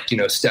for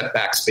step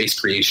back space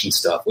creation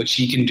stuff, which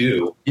he can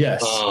do.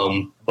 Yes.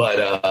 But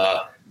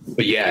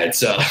yeah,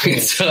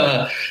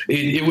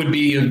 it would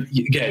be,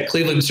 again,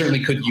 Cleveland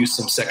certainly could use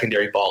some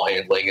secondary ball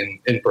handling,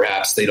 and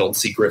perhaps they don't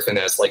see Griffin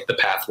as the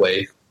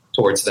pathway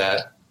towards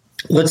that.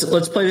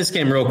 Let's play this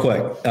game real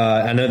quick.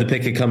 I know the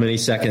pick could come any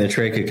second, the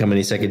trade could come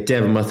any second.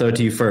 Dev, I'm going to throw it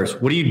to you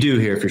first. What do you do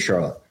here for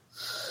Charlotte?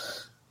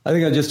 I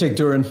think I just take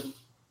Duren.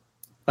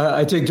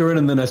 I take Duren,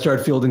 and then I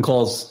start fielding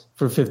calls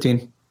for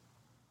 15.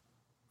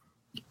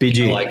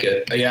 BG. I like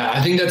it. Yeah,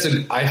 I think that's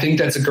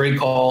a great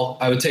call.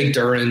 I would take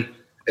Duren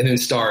and then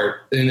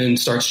start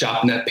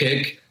shopping that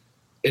pick.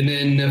 And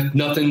then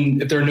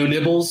if there are no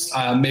nibbles,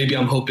 maybe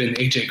I'm hoping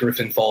AJ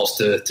Griffin falls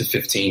to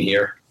 15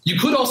 here. You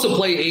could also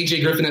play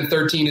AJ Griffin at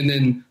 13 and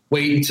then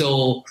wait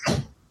until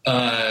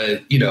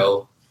Mark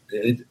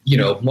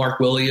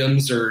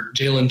Williams or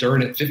Jalen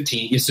Duren at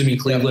 15, assuming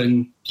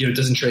Cleveland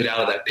doesn't trade out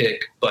of that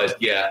pick. But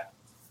yeah.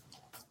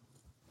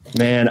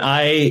 Man,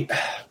 I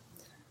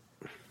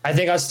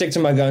think I'll stick to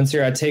my guns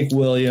here. I take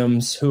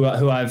Williams, who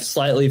I've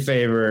slightly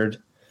favored.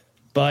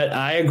 But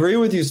I agree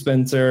with you,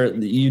 Spencer.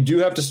 You do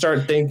have to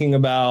start thinking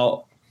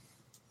about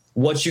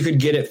what you could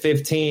get at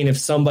 15 if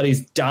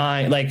somebody's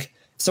dying.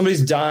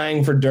 Somebody's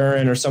dying for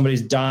Duren or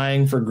somebody's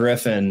dying for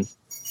Griffin.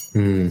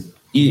 If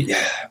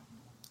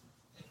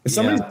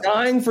somebody's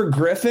dying for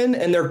Griffin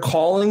and they're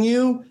calling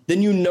you,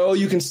 then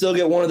you can still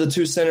get one of the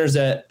two centers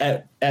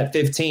at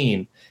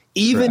 15.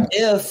 Even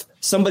if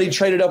somebody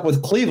traded up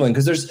with Cleveland,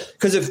 because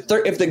if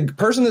the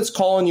person that's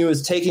calling you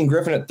is taking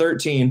Griffin at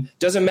 13,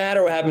 doesn't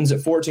matter what happens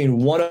at 14,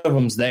 one of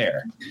them's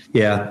there.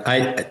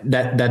 Yeah,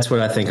 that's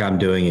what I think I'm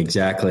doing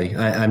exactly.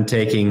 I'm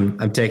taking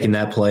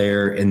that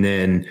player, and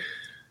then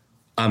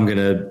I'm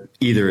gonna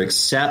either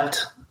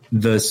accept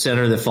the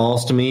center that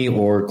falls to me,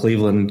 or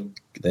Cleveland.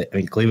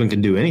 Cleveland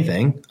can do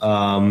anything,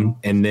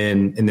 and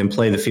then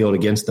play the field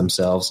against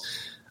themselves.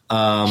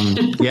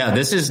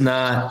 This is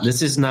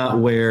not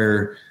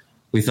where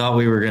we thought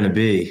we were going to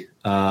be,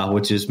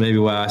 which is maybe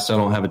why I still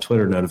don't have a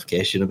Twitter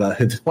notification about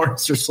who the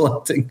Hornets are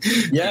selecting.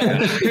 Yeah.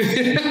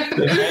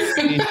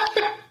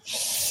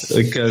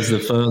 Because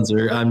the phones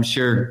are, I'm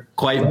sure,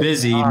 quite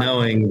busy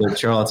knowing that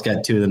Charlotte's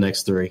got 2 of the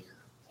next 3.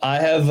 I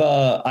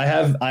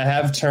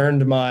have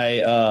turned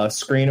my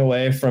screen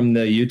away from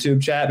the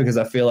YouTube chat because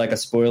I feel like a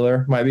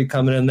spoiler might be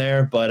coming in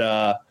there, but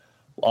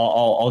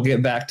I'll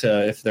get back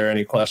to if there are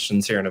any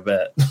questions here in a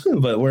bit.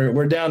 But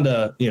we're down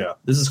to,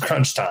 this is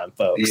crunch time,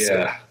 folks.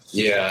 Yeah.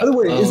 Yeah. By the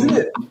way, isn't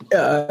it?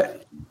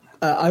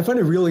 I find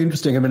it really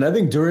interesting. I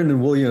think Duren and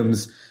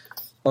Williams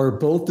are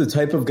both the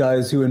type of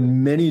guys who,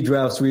 in many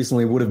drafts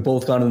recently, would have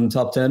both gone in the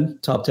top 10,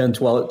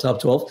 12,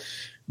 top 12.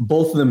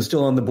 Both of them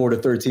still on the board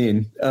at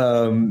 13.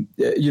 And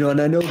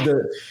I know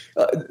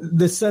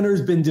the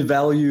center's been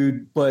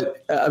devalued,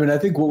 but I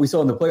think what we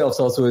saw in the playoffs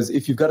also is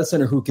if you've got a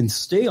center who can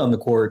stay on the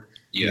court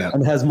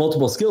and has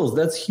multiple skills,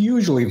 that's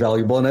hugely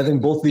valuable. And I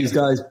think both of these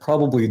guys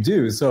probably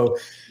do. So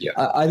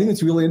I think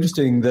it's really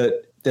interesting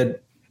that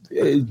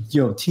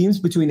teams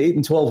between 8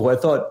 and 12, who I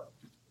thought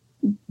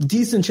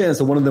decent chance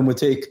that one of them would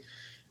take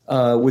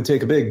a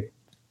big,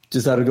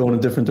 decided to go in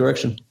a different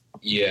direction.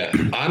 Yeah,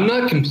 I'm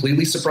not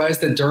completely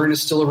surprised that Duren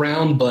is still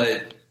around,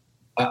 but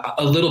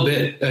a little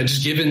bit,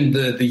 just given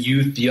the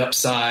youth, the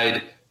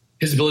upside,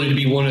 his ability to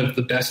be one of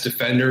the best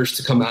defenders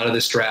to come out of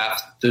this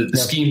draft, the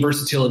scheme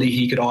versatility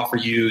he could offer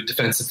you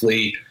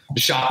defensively, the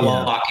shot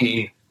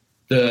blocking,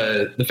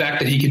 the fact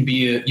that he can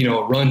be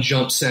a run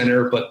jump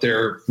center, but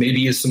there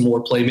maybe is some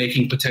more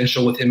playmaking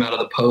potential with him out of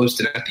the post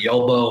and at the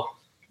elbow.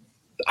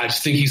 I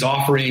just think he's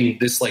offering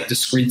this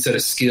discrete set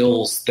of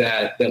skills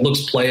that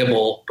looks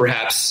playable,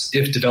 perhaps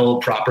if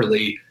developed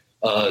properly,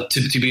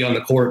 to be on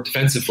the court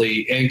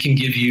defensively, and can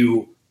give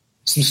you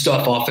some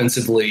stuff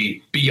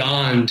offensively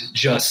beyond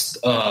just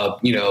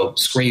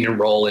screen and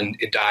roll and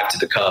dive to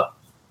the cup.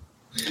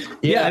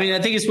 Yeah, I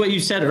think it's what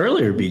you said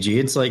earlier, BG.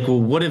 It's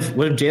what if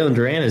Jalen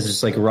Duren is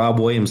just like Rob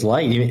Williams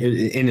light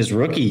in his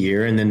rookie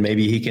year, and then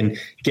maybe he can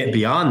get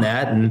beyond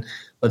that. And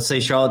let's say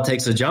Charlotte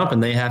takes a jump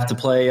and they have to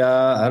play,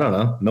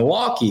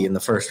 Milwaukee in the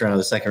first round or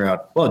the second round.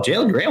 Well,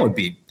 Jalen Duren would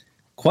be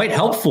quite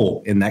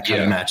helpful in that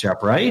kind of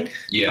matchup, right?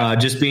 Yeah,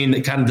 just being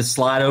kind of the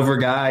slide over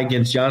guy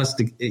against Giannis,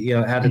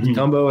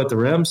 Antetokounmpo at the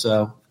rim.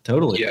 So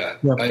totally,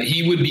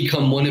 he would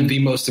become one of the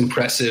most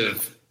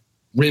impressive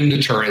rim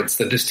deterrence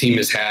that this team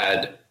has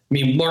had. I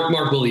mean,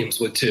 Mark Williams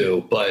would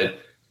too, but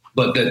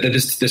that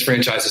this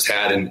franchise has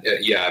had. And I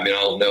mean, I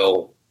don't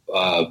know,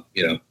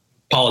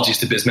 apologies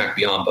to Bismack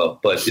Biyombo,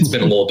 but it's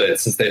been a little bit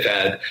since they've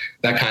had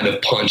that kind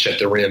of punch at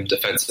the rim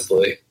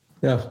defensively.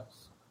 Yeah.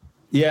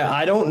 Yeah,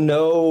 I don't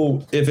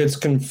know if it's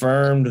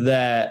confirmed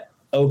that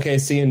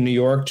OKC and New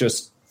York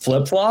just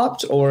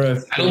flip-flopped, or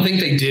if I don't think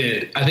they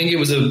did. I think it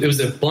was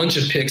a bunch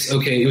of picks.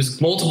 Okay, it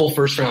was multiple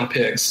first-round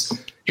picks.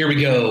 Here we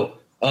go.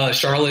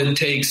 Charlotte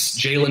takes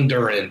Jalen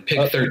Duren,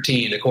 pick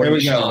 13, according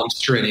to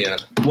Shams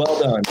Charania. Well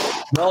done.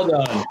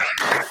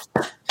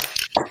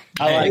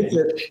 I like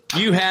it.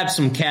 You have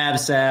some Cavs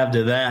salve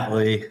to that,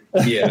 Lee.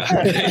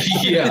 Yeah.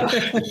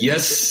 Yeah.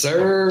 Yes,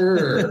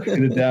 sir.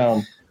 Get it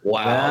down.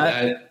 Wow,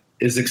 that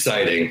is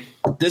exciting.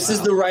 This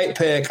is the right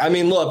pick. I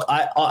mean, look,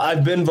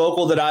 I've been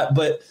vocal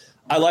but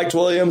I liked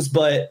Williams,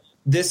 but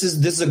this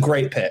is a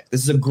great pick.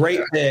 This is a great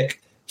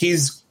pick.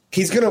 He's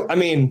gonna. I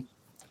mean,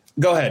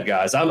 go ahead,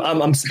 guys.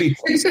 I'm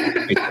speechless.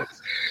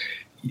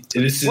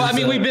 Well, I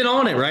mean, we've been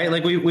on it, right?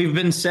 Like we've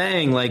been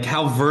saying, like,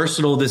 how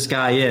versatile this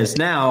guy is.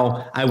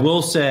 Now, I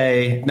will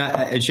say,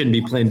 I shouldn't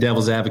be playing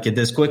devil's advocate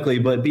this quickly,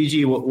 but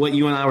BG, what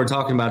you and I were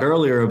talking about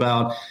earlier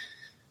about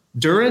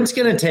Duren's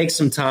going to take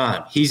some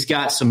time. He's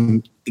got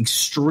some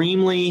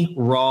extremely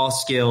raw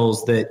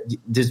skills that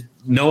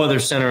no other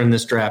center in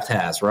this draft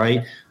has,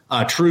 right?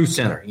 True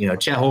center.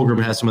 Chet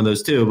Holmgren has some of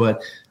those too,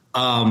 but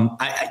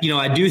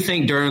I do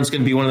think Duren's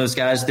going to be one of those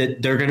guys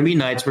that there are going to be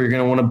nights where you're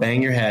going to want to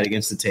bang your head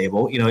against the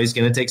table. He's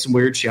going to take some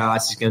weird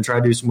shots. He's going to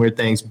try to do some weird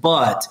things.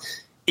 But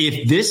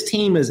if this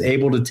team is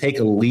able to take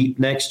a leap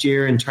next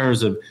year in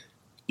terms of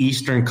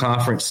Eastern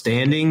Conference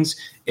standings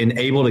and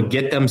able to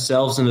get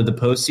themselves into the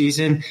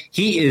postseason,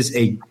 he's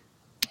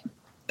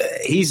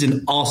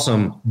an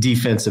awesome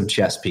defensive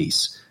chess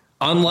piece.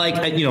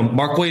 Unlike,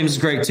 Mark Williams is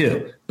great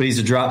too, but he's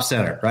a drop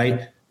center,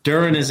 right?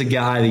 Duren is a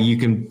guy that you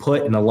can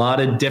put in a lot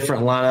of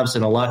different lineups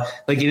and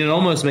it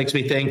almost makes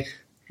me think,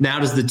 now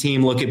does the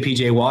team look at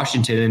PJ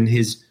Washington and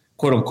his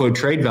quote unquote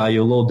trade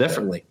value a little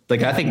differently?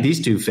 Like, I think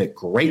these two fit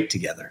great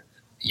together.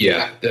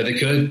 Yeah, that it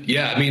could.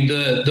 Yeah. I mean,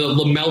 the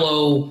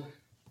LaMelo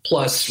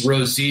plus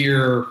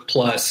Rozier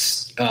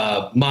plus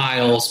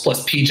Miles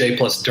plus PJ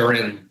plus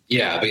Duren.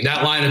 Yeah. I mean,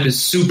 that lineup is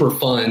super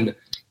fun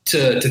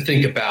to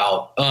think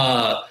about.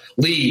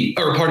 Div,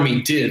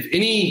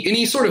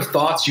 any sort of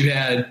thoughts you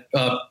had,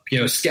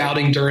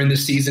 scouting during the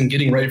season,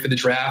 getting ready for the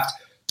draft?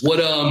 What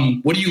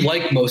do you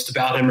like most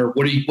about him, or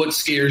what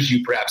scares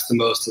you perhaps the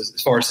most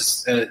as far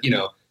as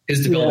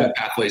his development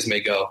pathways may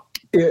go?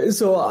 Yeah,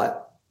 so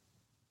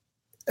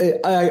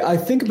I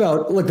think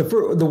about, like,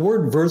 the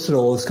word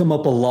versatile has come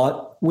up a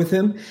lot with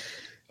him.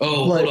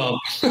 Oh, hold on.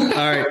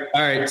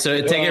 All right.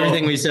 So take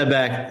everything we said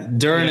back.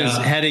 Duren is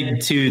heading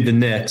to the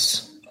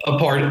Knicks.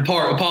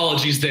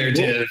 Apologies there,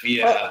 Div.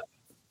 Yeah.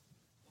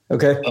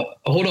 Okay.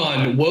 Hold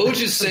on.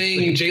 Woj is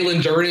saying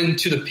Jalen Duren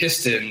to the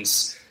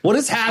Pistons. What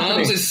is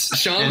happening?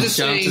 Shams is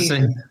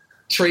saying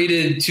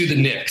traded to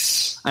the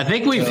Knicks. I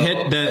think we've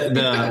hit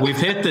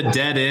the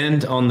dead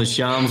end on the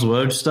Shams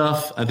Woj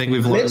stuff. I think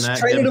we've learned Mitch that.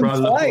 Traded him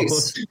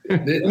twice.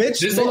 Mitch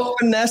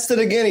finessed it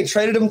again. He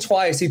traded him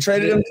twice. He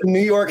traded him to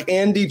New York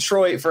and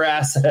Detroit for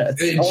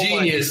assets.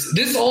 Genius.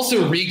 This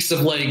also reeks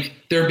of, like,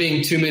 there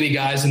being too many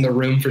guys in the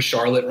room for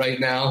Charlotte right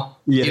now.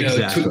 Yeah,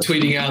 exactly.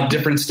 Tweeting out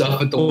different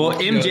stuff at the. Well,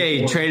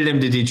 MJ traded him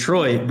to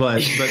Detroit, but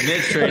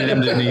Mitch traded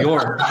him to New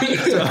York.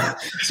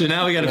 So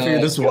now we got to figure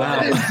this one out.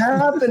 What is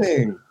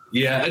happening?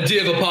 Yeah, I do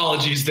have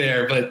apologies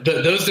there, but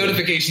those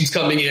notifications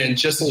coming in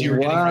just as you were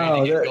getting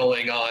ready to get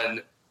going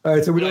on. All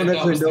right, so we don't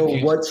actually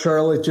know what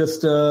Charlotte just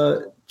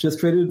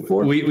traded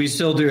for? We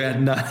still do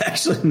not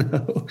actually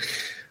know.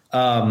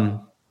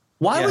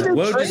 Why would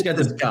they trade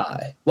this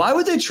guy? Why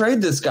would they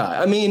trade this guy?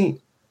 I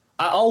mean,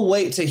 I'll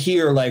wait to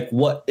hear, like,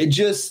 what it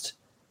just.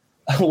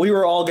 We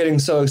were all getting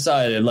so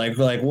excited, like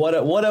what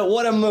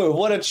a move,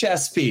 what a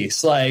chess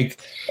piece.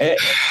 Like,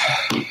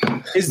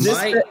 is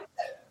this?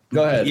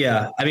 Go ahead.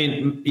 Yeah, I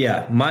mean,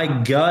 my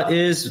gut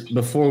is,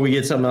 before we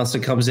get something else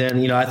that comes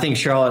in, I think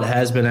Charlotte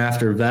has been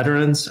after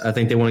veterans. I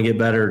think they want to get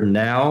better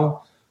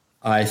now.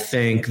 I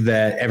think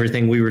that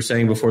everything we were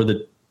saying before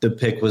the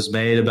pick was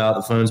made about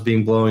the phones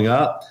being blowing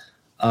up,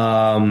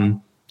 I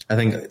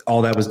think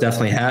all that was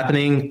definitely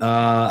happening.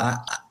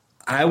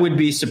 I would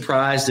be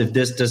surprised if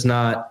this does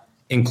not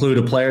include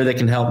a player that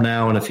can help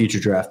now and a future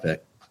draft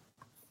pick.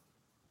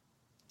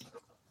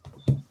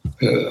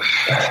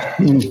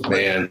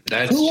 Man,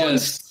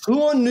 that's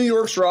who on New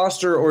York's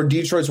roster or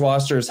Detroit's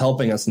roster is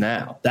helping us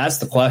now? That's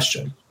the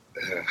question.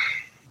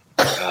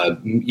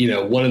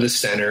 One of the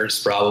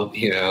centers,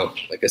 probably,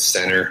 like a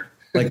center,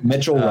 like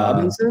Mitchell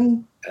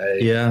Robinson.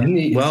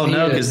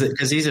 No,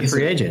 because he's a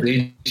free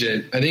agent.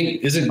 I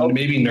think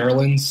maybe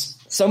Nerlens.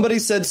 Somebody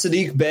said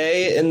Saddiq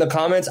Bey in the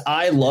comments.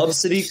 I love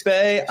Saddiq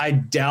Bey. I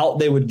doubt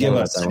they would give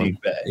us Saddiq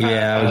Bey.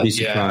 Yeah, I would be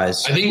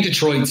surprised. I think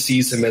Detroit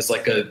sees him as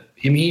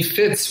he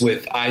fits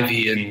with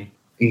Ivy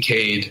and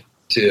Cade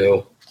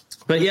too.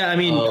 But yeah, I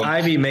mean,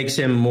 Ivy makes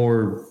him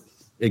more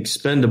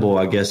expendable,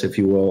 I guess, if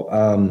you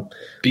will.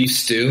 Beef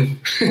stew.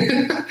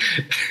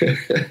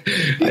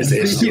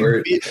 Isaiah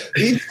Stewart.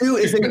 Beef stew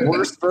is a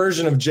worse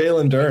version of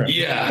Jalen Duren.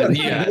 Yeah.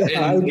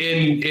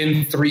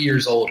 In 3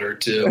 years older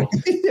too.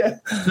 Yeah.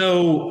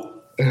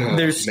 So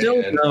there's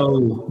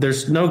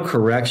no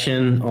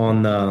correction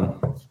on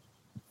the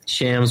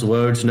Shams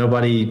Woj.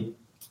 Nobody.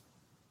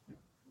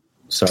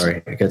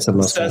 Sorry, I got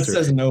something else. Seth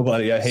says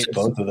nobody. I hate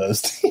both of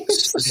those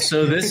teams.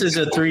 So this is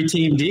a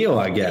 3-team deal,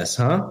 I guess,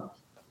 huh?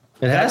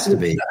 It has to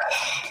be.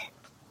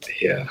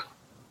 Yeah.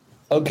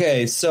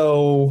 Okay,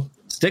 so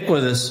stick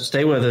with us.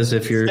 Stay with us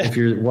if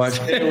you're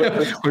watching.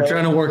 We're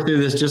trying to work through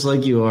this just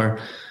like you are.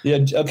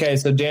 Yeah. Okay.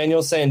 So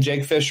Daniel's saying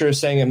Jake Fisher is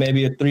saying it may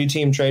be a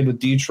 3-team trade with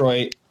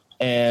Detroit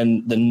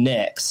and the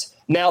Knicks.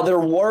 Now there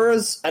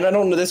was, and I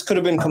don't know, this could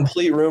have been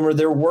complete rumor.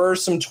 There were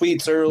some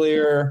tweets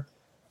earlier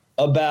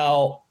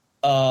about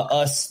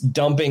us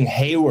dumping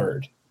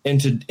Hayward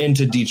into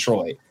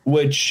Detroit,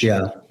 which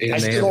I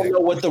still don't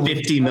know what the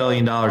 $50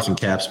 million in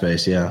cap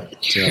space. Yeah.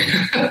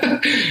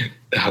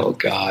 Oh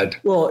God.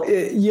 Well,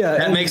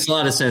 that makes a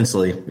lot of sense,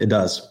 Lee. It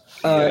does.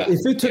 If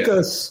it took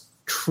us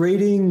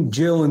trading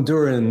Jalen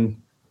Duren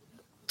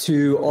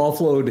to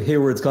offload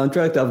Hayward's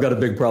contract, I've got a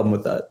big problem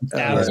with that.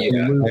 That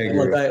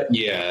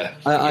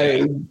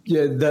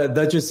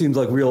just seems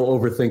like real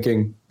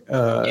overthinking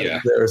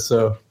there.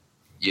 So.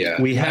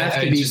 Yeah, we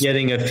have to be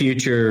getting a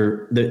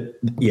future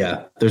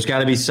there's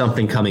got to be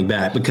something coming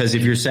back, because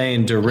if you're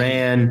saying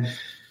Duran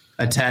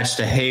attached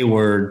to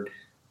Hayward,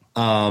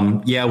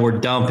 we're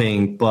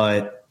dumping,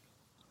 but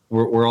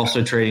we're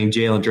also trading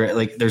Jalen Duran.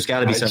 Like, there's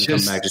got to be something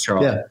coming back to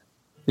Charlotte.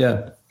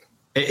 Yeah.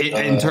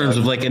 In terms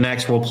of like an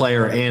actual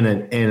player and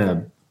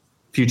a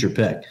future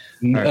pick.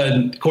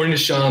 Right. According to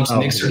Shams,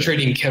 Knicks are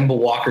trading Kemba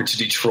Walker to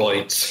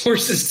Detroit.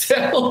 Sources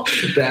tell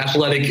The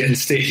Athletic and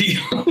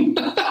Stadium.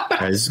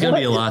 This is going to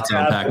be a lot to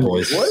unpack,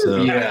 boys.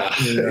 So. Yeah.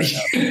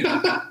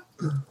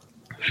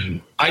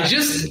 I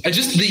just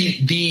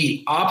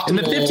the optimal. And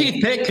the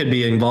 15th pick could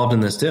be involved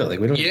in this too.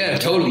 Like, we don't. Yeah,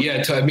 totally.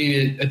 Yeah, I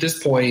mean, at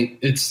this point,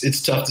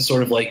 it's tough to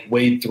sort of like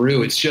wade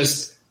through. It's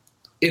just,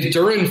 if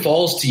Duren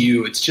falls to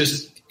you, it's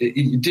just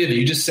you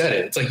just said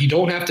it. It's like, you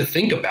don't have to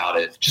think about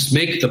it. Just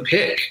make the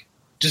pick.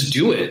 Just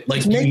do it.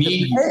 Like,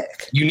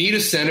 you need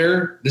a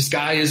center. This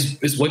guy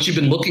is what you've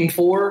been looking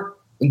for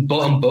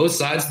on both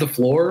sides of the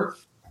floor.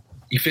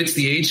 He fits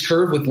the age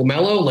curve with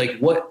LaMelo. Like,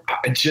 what?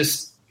 It's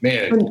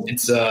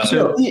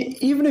so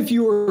even if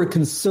you were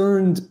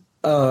concerned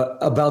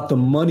about the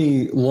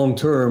money long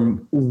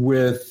term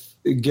with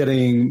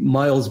getting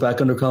Miles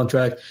back under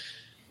contract,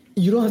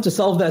 you don't have to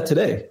solve that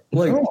today.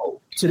 Like,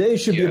 today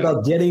should be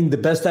about getting the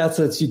best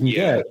assets you can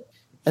get.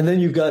 And then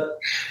you've got,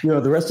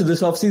 the rest of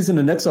this offseason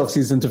and next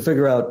offseason to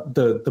figure out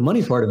the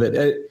money part of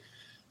it.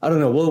 I don't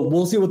know.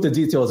 We'll see what the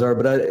details are,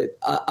 but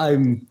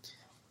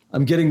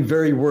I'm getting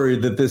very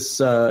worried that this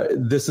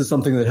is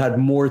something that had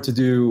more to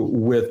do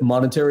with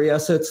monetary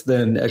assets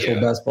than actual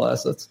basketball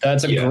assets.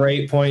 That's a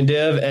great point,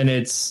 Div, and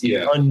it's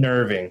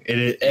unnerving.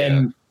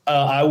 And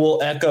I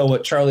will echo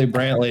what Charlie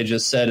Brantley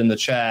just said in the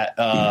chat.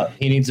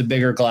 He needs a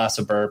bigger glass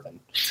of bourbon.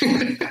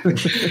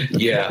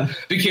 Yeah,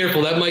 be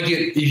careful. That might get,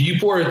 if you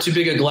pour too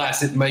big a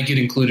glass, it might get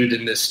included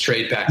in this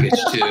trade package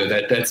too.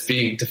 That's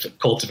being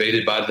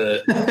cultivated by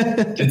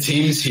the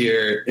teams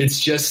here. It's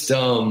just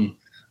I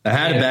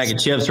had a bag of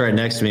chips right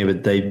next to me,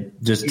 but they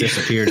just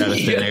disappeared out of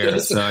thin air.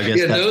 So I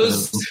guess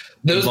those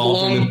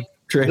belong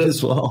trade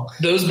as well.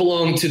 Those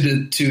belong to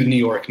New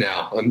York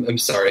now. I'm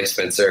sorry,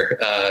 Spencer.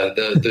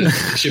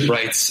 The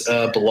shipwrights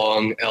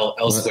belong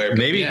elsewhere.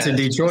 Maybe to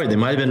Detroit. They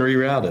might have been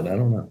rerouted. I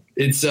don't know.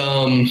 It's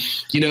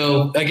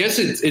I guess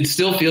it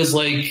still feels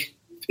like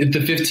if the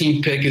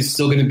 15th pick is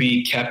still going to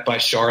be kept by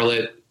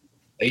Charlotte.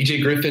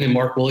 AJ Griffin and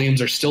Mark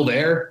Williams are still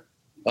there.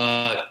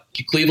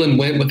 Cleveland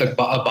went with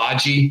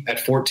Abaji at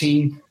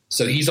 14,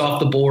 so he's off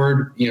the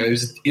board. He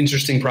was an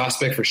interesting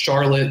prospect for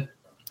Charlotte.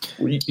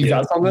 You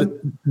got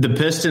something? The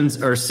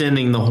Pistons are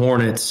sending the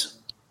Hornets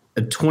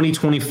a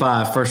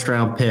 2025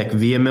 first-round pick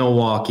via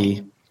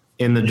Milwaukee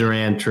in the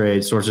Durant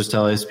trade. Sources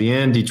tell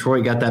ESPN.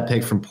 Detroit got that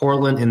pick from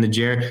Portland in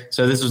the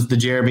So this was the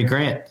Jeremy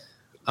Grant.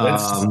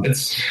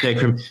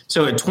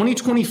 So a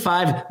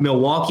 2025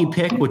 Milwaukee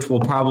pick, which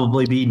will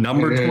probably be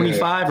number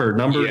 25 or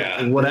number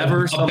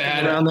whatever,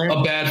 around there.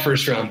 A bad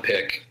first-round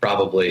pick,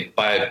 probably,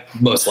 by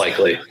most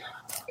likely.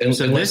 And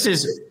so this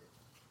is,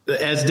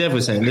 as Dev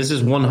was saying, this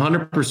is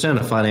 100%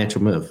 a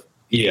financial move.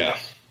 Yeah.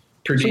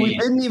 So we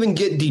didn't even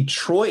get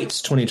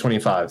Detroit's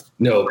 2025.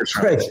 No,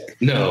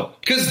 no,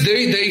 because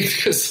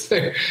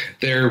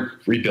they're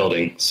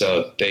rebuilding,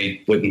 so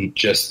they wouldn't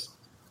just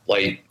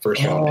light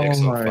first round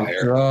picks on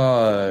fire.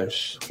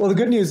 Gosh. Well, the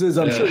good news is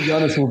I'm sure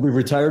Giannis will be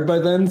retired by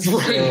then. So.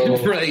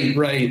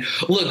 Right.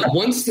 Look,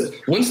 once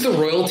the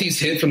royalties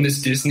hit from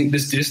this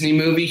Disney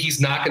movie, he's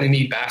not going to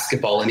need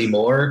basketball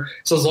anymore.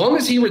 So as long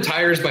as he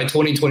retires by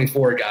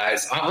 2024,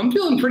 guys, I'm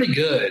feeling pretty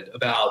good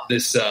about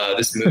this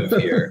move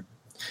here.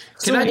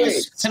 Can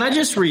I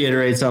just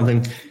reiterate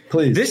something,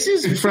 please? This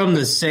is from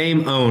the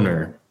same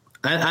owner.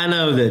 I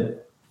know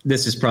that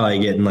this is probably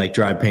getting like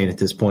dry paint at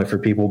this point for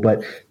people,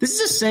 but this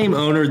is the same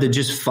owner that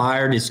just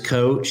fired his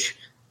coach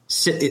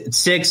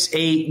 6,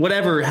 8,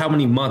 whatever, how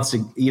many months,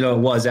 it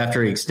was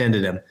after he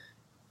extended him,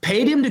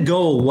 paid him to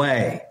go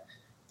away.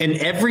 And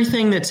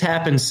everything that's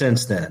happened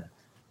since then,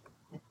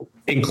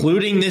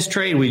 including this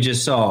trade we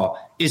just saw,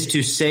 is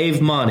to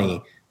save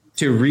money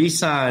to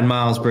re-sign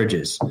Miles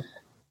Bridges.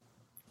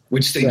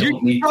 Which they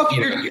don't need.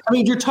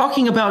 You're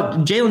talking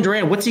about Jalen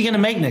Duren. What's he going to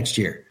make next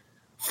year?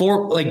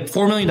 $4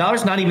 million?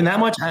 Not even that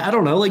much. I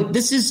don't know. Like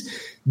this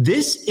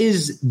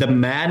is the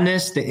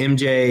madness that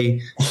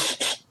MJ.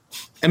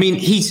 I mean,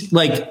 he's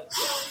like,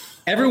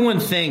 everyone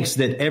thinks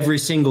that every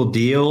single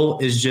deal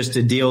is just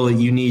a deal that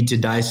you need to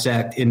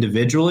dissect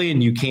individually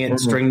and you can't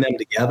string them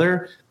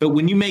together. But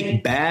when you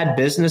make bad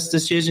business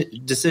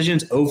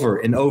decisions over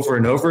and over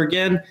and over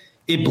again,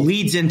 it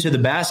bleeds into the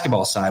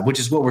basketball side, which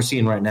is what we're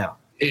seeing right now.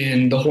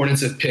 And the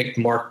Hornets have picked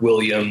Mark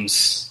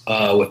Williams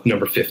with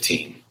number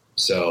 15.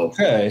 So,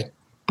 okay.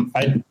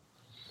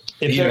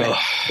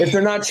 If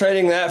they're not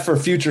trading that for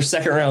future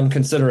second round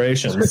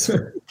considerations.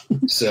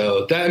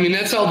 So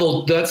that's how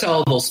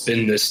they'll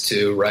spin this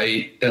too,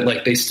 right? That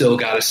like they still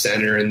got a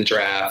center in the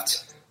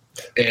draft,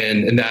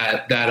 and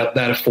that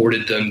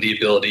afforded them the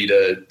ability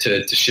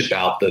to ship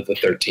out the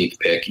 13th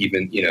pick,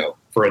 even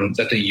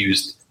that they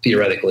used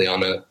theoretically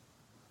on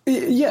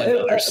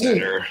another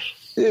center.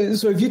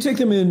 So if you take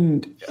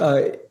them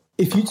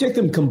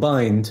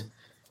combined,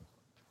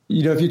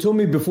 if you told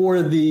me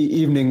before the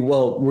evening,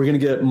 well, we're going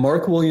to get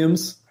Mark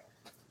Williams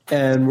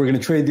and we're going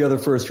to trade the other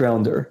first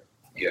rounder.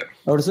 Yeah.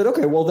 I would have said,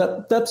 okay,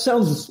 well, that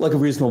sounds like a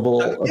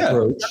reasonable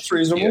approach. That's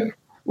reasonable.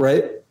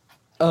 Right?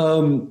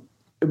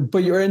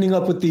 But you're ending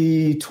up with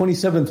the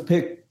 27th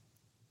pick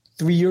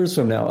 3 years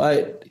from now.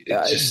 I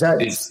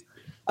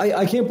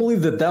can't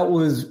believe that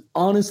was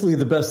honestly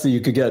the best that you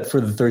could get for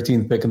the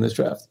 13th pick in this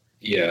draft.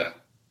 Yeah.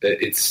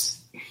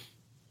 Most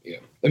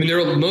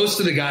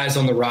of the guys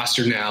on the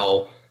roster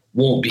now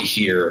won't be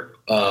here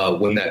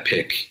when that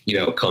pick,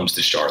 comes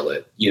to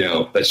Charlotte.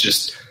 That's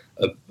just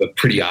a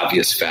pretty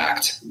obvious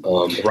fact.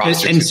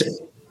 Roster,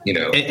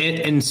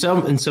 and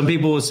some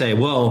people will say,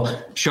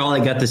 well,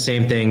 Charlotte got the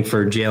same thing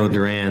for Jalen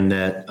Duren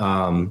that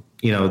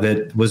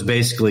that was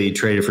basically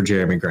traded for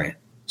Jeremy Grant.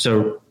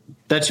 So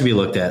that should be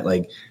looked at.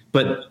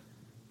 But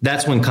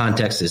that's when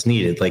context is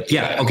needed.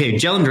 Okay,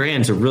 Jalen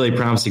Duren's a really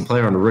promising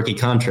player on a rookie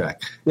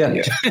contract.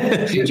 Yeah.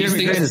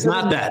 Jeremy Grant is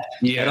not that.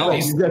 Yeah, at all.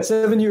 You've got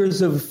 7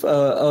 years of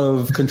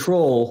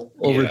control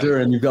over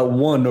Duren. You've got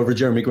 1 over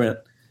Jeremy Grant.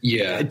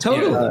 Yeah,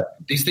 totally. Yeah.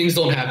 These things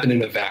don't happen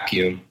in a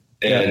vacuum.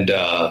 And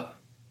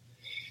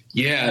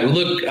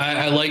look,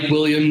 I like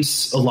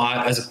Williams a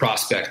lot as a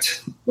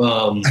prospect.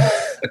 I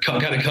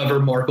kind of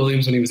covered Mark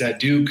Williams when he was at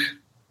Duke.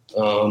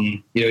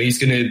 He's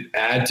going to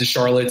add to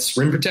Charlotte's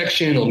rim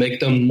protection. It'll make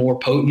them more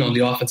potent on the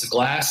offensive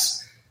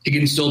glass. He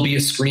can still be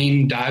a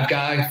screen dive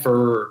guy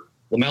for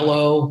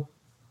LaMelo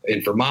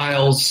and for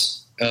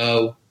Miles.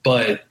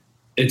 But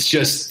it's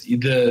just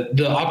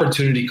the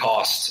opportunity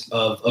cost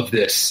of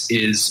this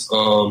is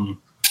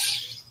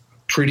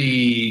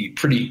pretty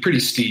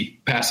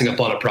steep, passing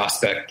up on a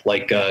prospect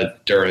like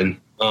Duren,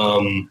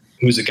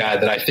 who's a guy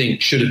that I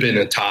think should have been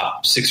a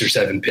top 6 or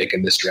 7 pick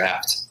in this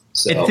draft.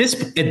 So at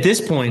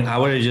this point, I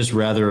would have just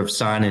rather have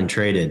signed and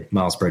traded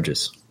Miles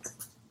Bridges.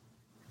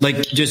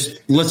 Let's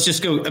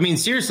just go. I mean,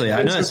 seriously,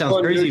 I know that sounds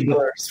crazy, but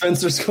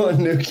Spencer's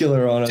going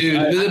nuclear on us.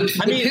 Dude,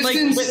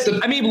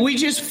 we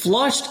just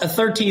flushed a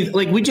 13th.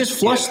 We just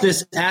flushed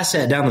this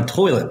asset down the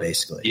toilet,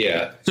 basically.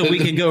 Yeah. So we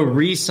could go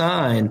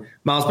re-sign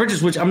Miles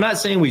Bridges, which I'm not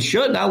saying we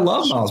shouldn't. I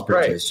love Miles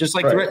Bridges,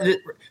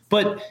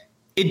 but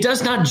it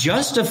does not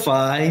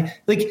justify.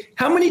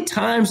 How many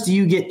times do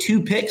you get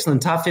 2 picks in the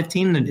top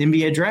 15 in an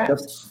NBA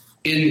draft?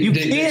 You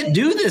can't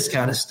do this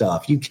kind of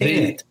stuff. You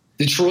can't.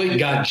 Detroit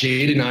got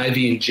Jaden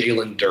Ivey and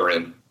Jalen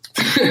Duren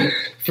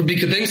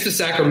thanks to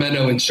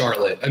Sacramento and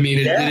Charlotte. I mean,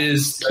 it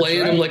is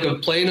playing them like a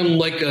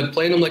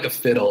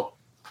fiddle.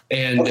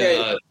 And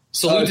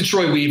salute to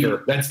Troy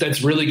Weaver.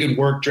 That's really good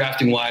work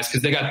drafting wise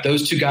because they got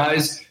those 2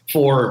 guys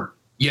for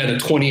the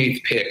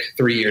 28th pick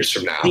 3 years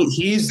from now.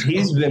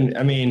 He's been.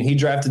 I mean, he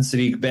drafted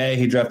Sadiq Bey.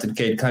 He drafted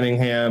Cade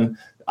Cunningham,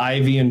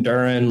 Ivy, and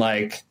Duren.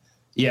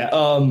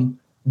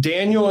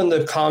 Daniel in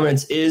the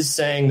comments is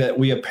saying that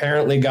we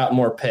apparently got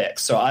more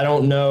picks. So I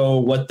don't know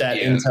what that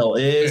intel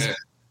is.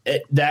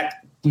 That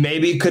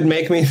maybe could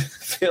make me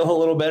feel a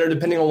little better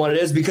depending on what it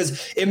is,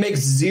 because it makes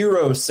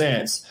 0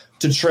 sense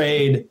to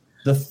trade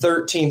the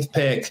 13th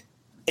pick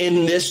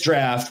in this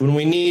draft when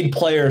we need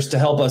players to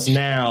help us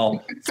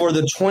now for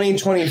the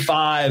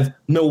 2025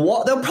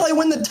 Milwaukee. They'll probably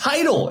win the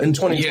title in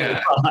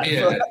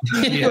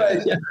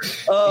 2025.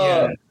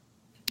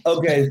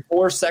 Okay,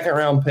 4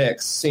 second-round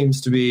picks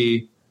seems to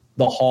be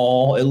the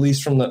haul, at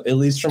least from our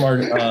only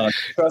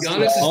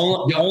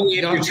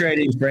if you're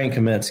trading Frank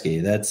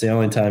Kaminsky. That's the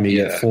only time you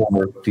get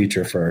 4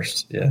 future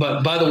first. Yeah.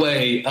 But by the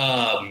way,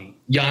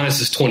 Giannis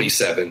is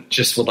 27.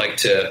 Just would like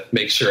to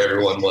make sure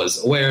everyone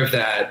was aware of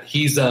that.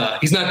 He's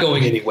not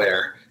going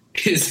anywhere.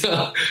 Is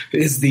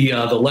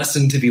the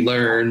lesson to be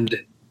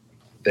learned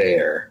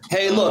there.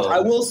 Hey, look, I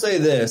will say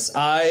this.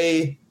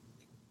 I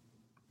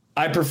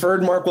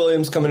preferred Mark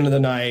Williams coming into the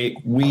night.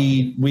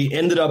 We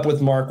ended up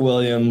with Mark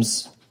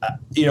Williams.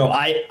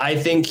 I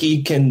think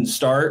he can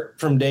start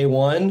from day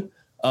one.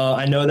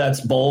 I know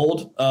that's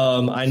bold.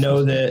 I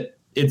know that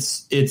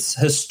it's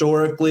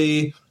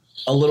historically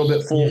a little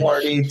bit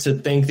foolhardy to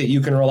think that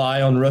you can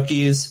rely on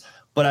rookies,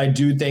 but I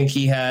do think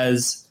he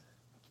has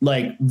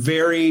like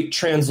very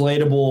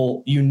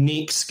translatable,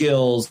 unique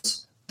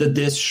skills that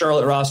this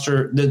Charlotte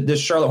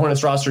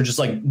Hornets roster just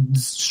like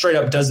straight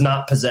up does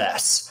not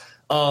possess.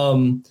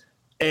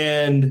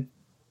 And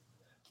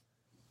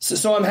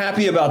so I'm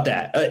happy about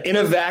that. In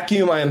a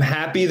vacuum, I am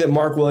happy that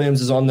Mark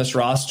Williams is on this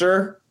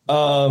roster.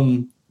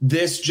 But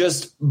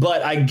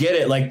I get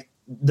it. Like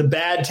the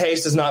bad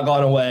taste has not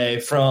gone away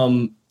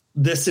from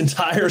this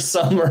entire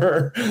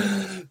summer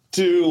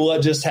to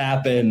what just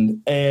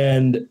happened.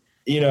 And,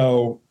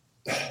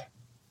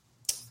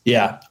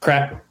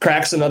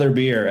 cracks another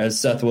beer, as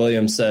Seth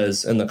Williams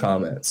says in the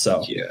comments.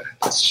 So yeah,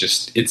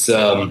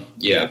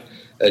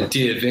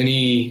 Div,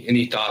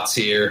 any thoughts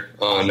here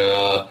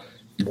on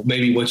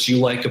maybe what you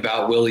like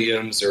about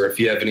Williams, or if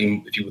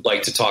you would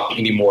like to talk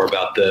any more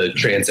about the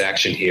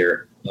transaction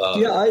here?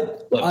 I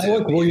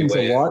like Williams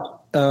a lot.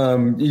 I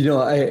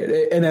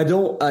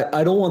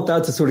don't want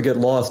that to sort of get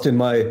lost in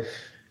my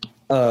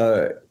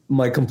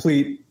my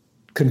complete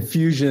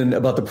confusion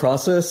about the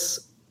process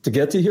to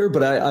get to here.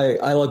 But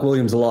I like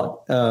Williams a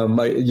lot.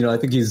 I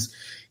think he's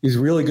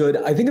really good.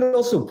 I think it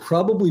also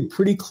probably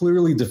pretty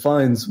clearly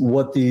defines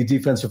what the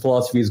defensive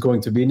philosophy is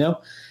going to be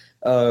now.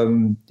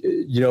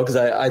 Because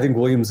I think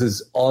Williams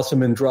is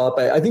awesome in drop.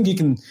 I think he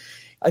can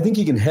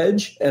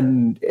hedge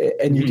and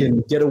you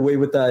can get away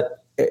with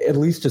that at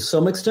least to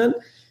some extent.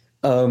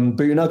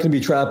 But you're not going to be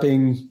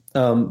trapping.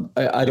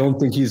 I don't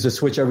think he's a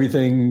switch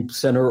everything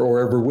center or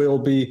ever will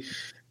be.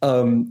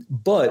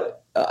 But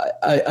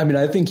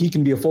I think he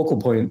can be a focal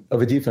point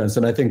of a defense,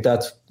 and I think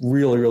that's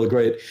really, really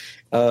great.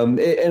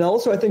 And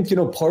also, I think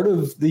part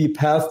of the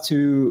path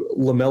to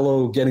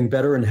LaMelo getting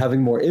better and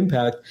having more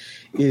impact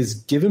is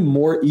give him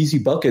more easy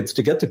buckets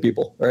to get to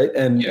people, right?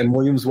 And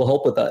Williams will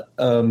help with that.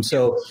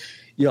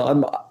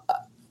 I'm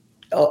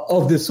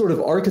of this sort of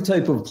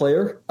archetype of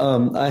player.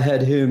 I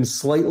had him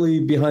slightly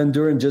behind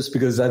Duren just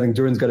because I think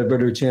Duren's got a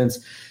better chance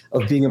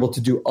of being able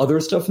to do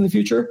other stuff in the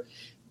future.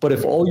 But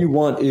if all you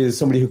want is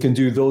somebody who can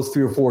do those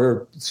 3 or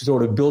 4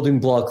 sort of building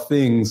block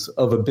things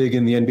of a big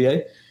in the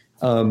NBA,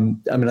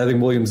 I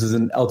think Williams is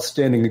an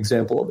outstanding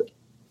example of it.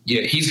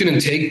 Yeah, he's going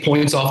to take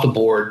points off the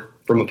board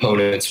from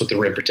opponents with the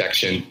rim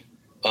protection.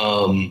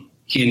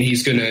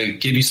 He's going to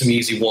give you some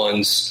easy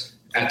ones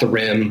at the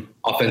rim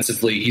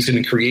offensively. He's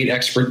going to create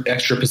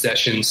extra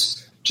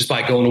possessions just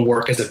by going to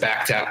work as a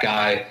back tap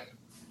guy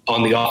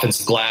on the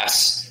offensive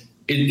glass.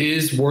 It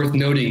is worth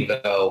noting,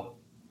 though,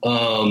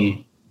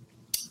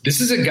 this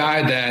is a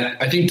guy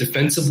that I think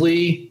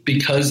defensively,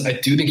 because I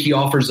do think he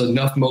offers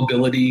enough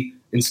mobility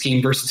and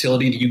scheme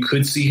versatility that you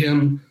could see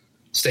him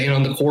staying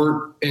on the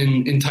court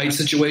in tight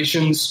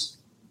situations.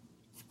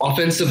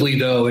 Offensively,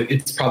 though,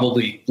 it's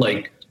probably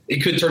like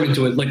it could turn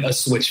into a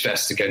switch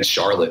fest against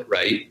Charlotte,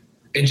 right?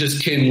 And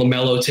just can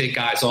LaMelo take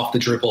guys off the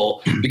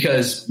dribble?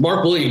 Because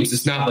Mark Williams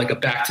is not like a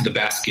back to the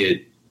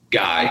basket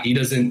guy. He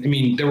doesn't.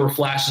 There were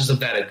flashes of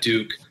that at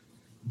Duke,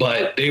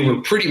 but they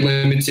were pretty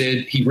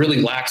limited. He really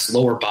lacks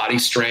lower body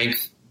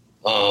strength.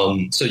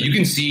 So you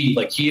can see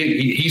like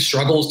he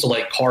struggles to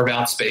like carve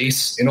out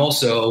space, and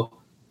also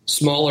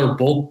smaller,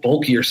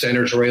 bulkier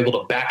centers are able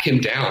to back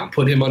him down,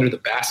 put him under the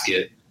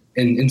basket,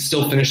 and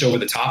still finish over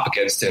the top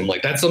against him.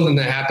 Like that's something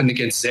that happened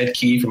against Zed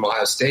Key from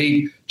Ohio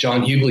State,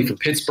 John Hughley from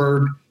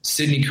Pittsburgh,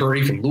 Sidney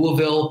Curry from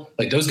Louisville.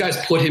 Like those guys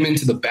put him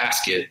into the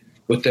basket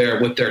with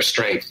their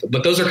strength.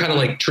 But those are kind of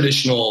like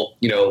traditional,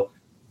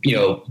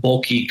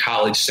 bulky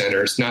college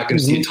centers. Not going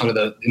to see a ton of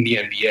in the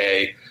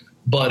NBA.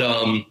 But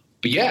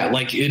yeah,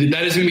 like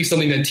that is going to be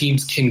something that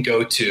teams can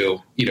go to.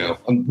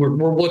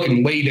 We're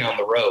looking way down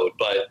the road,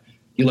 but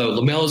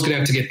LaMelo's going to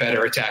have to get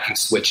better attacking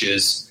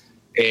switches.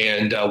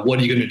 And what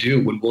are you going to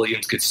do when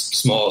Williams gets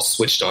small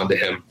switched onto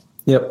him?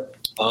 Yep.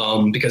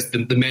 Because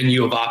the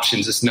menu of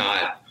options is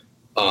not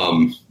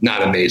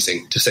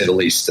amazing, to say the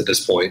least, at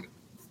this point.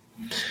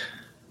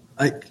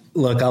 I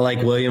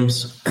like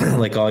Williams,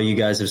 like all you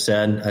guys have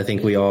said. I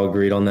think we all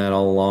agreed on that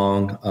all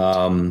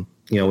along.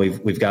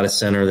 We've got a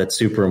center that's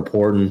super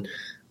important.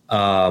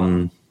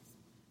 I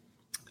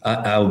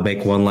will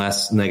make one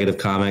last negative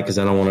comment because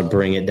I don't want to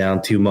bring it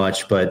down too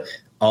much, but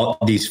all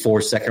these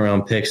 4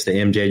 second-round picks that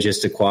MJ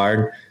just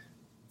acquired,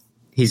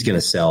 he's going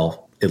to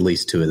sell at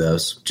least 2 of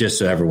those, just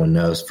so everyone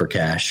knows, for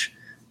cash.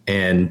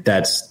 And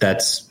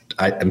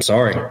I'm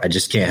sorry, I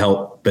just can't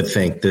help but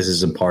think this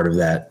is a part of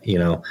that,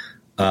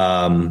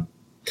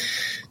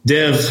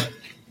 Div,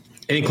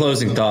 any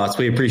closing thoughts?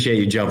 We appreciate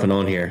you jumping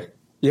on here.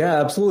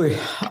 Yeah, absolutely.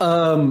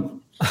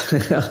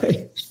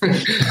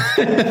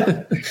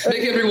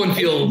 Make everyone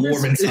feel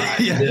warm inside.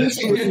 Here's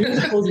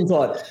a closing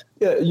thought.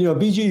 Yeah,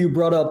 BG, you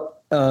brought up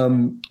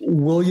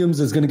Williams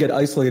is going to get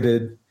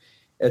isolated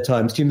at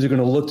times. Teams are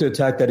going to look to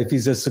attack that if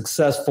he's as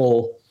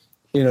successful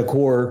in a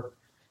core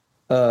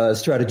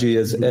strategy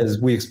as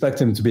we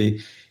expect him to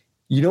be.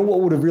 You know what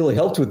would have really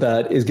helped with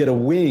that is get a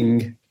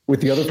wing with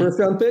the other first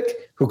round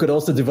pick who could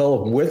also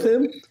develop with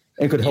him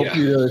and could help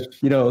you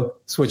to,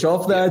 switch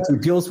off that, do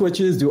deal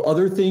switches, do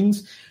other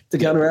things to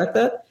counteract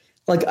that.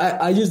 Like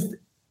I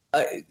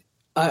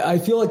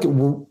feel like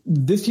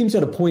this team's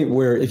at a point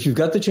where if you've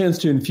got the chance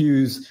to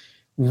infuse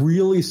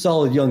really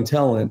solid young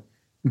talent,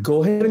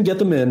 go ahead and get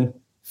them in,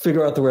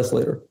 figure out the rest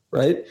later,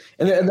 right?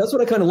 And that's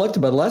what I kind of liked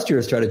about last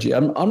year's strategy.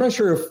 I'm not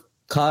sure if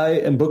Kai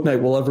and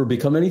Bouknight will ever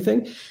become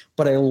anything,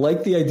 but I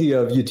like the idea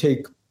of you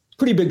take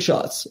pretty big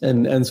shots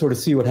and sort of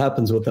see what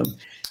happens with them.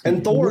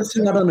 And Thor's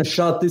not on a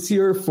shot this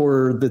year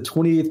for the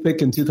 28th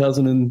pick in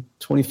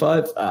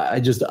 2025.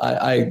 I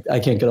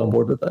can't get on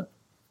board with that.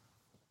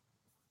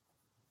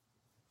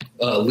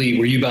 Lee,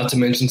 were you about to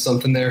mention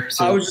something there?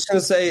 I was just going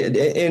to say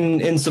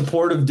in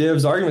support of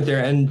Div's argument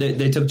there, and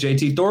they took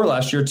JT Thor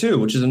last year too,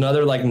 which is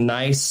another like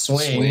nice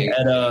swing.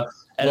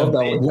 at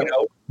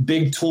a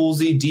big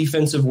toolsy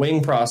defensive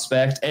wing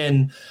prospect.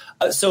 And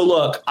so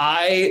look,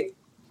 I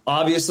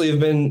obviously have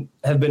been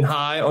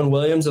high on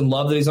Williams and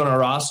love that he's on our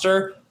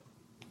roster.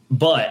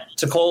 But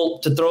to throw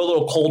a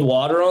little cold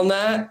water on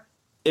that,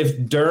 if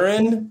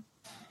Duren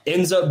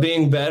ends up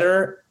being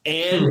better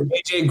and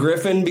AJ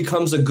Griffin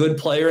becomes a good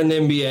player in the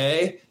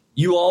NBA,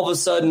 you all of a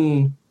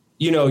sudden,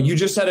 you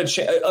just had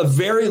a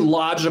very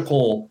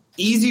logical,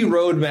 easy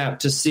roadmap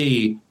to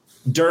see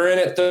Duren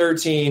at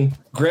 13,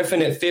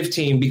 Griffin at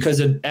 15,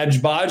 because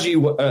Agbaji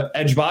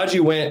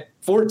went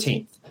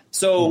 14th.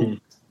 So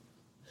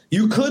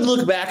you could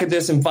look back at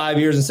this in 5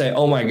 years and say,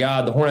 oh my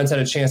God, the Hornets had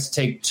a chance to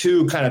take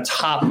two kind of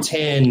top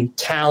 10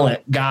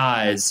 talent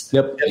guys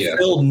that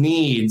filled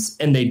needs,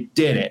 and they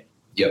didn't.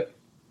 Yep.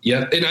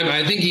 And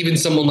I think even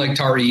someone like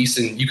Tari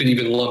Eason, you can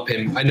even lump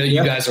him. I know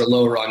you guys are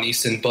lower on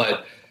Eason,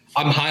 but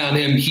I'm high on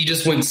him. He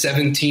just went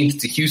 17th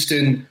to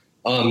Houston.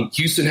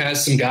 Houston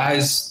has some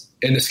guys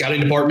in the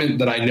scouting department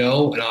that I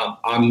know, and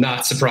I'm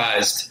not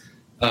surprised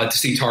to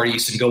see Tari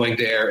Eason going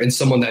there, and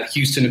someone that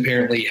Houston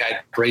apparently had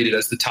graded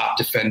as the top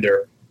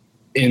defender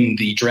in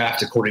the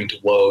draft, according to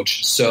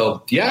Woj.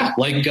 So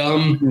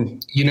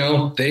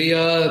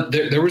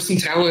there was some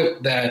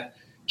talent that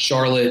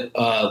Charlotte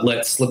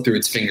let slip through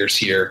its fingers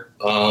here.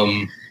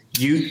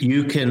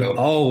 You can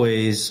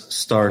always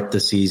start the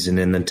season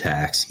in the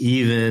tax,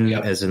 even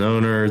as an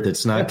owner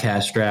that's not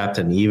cash strapped,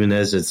 and even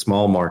as a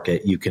small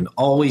market, you can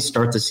always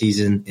start the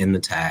season in the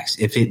tax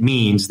if it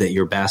means that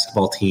your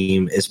basketball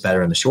team is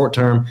better in the short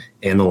term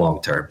and the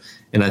long term.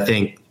 And I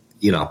think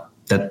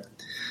that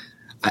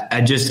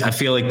I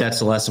feel like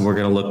that's a lesson we're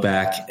going to look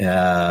back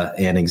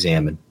and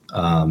examine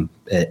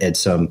at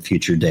some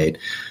future date.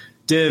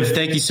 Div,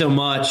 thank you so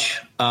much.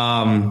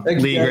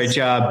 Lee, great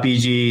job.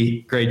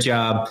 BG, great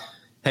job.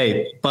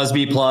 Hey,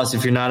 BuzzBeat Plus,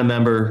 if you're not a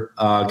member,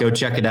 go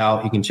check it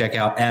out. You can check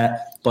out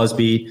at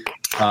BuzzBeat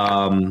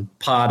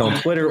Pod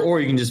on Twitter, or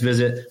you can just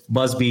visit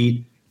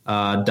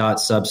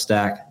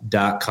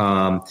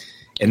buzzbeat.substack.com.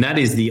 And that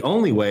is the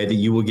only way that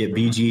you will get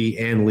BG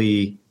and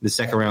Lee the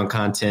second round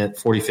content,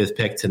 45th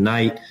pick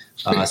tonight.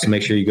 So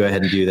make sure you go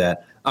ahead and do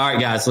that. All right,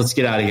 guys, let's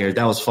get out of here.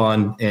 That was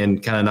fun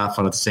and kind of not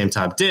fun at the same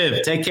time.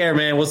 Div, take care,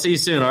 man. We'll see you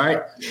soon, all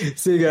right?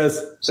 See you guys.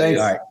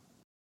 Thanks. All right.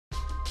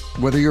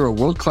 Whether you're a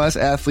world-class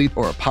athlete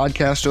or a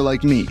podcaster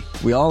like me,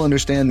 we all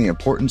understand the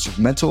importance of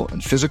mental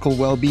and physical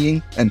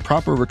well-being and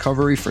proper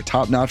recovery for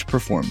top-notch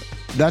performance.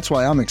 That's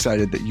why I'm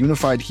excited that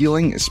Unified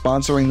Healing is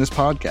sponsoring this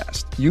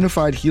podcast.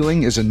 Unified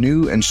Healing is a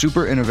new and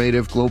super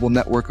innovative global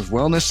network of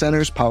wellness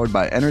centers powered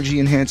by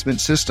Energy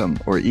Enhancement System,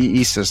 or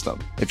EE System.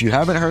 If you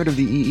haven't heard of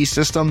the EE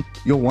System,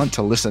 you'll want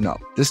to listen up.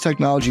 This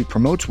technology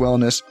promotes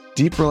wellness,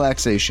 deep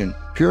relaxation,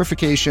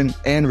 purification,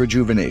 and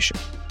rejuvenation.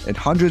 At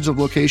hundreds of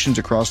locations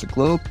across the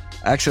globe,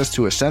 access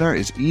to a center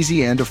is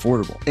easy and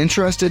affordable.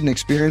 Interested in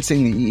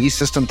experiencing the EE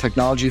System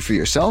technology for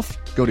yourself?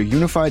 Go to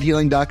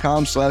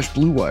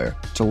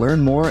unifiedhealing.com/bluewire to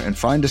learn more and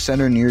find a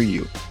center near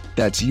you.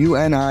 That's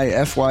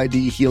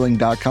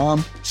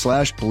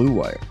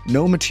unifydhealing.com/bluewire.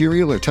 No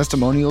material or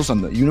testimonials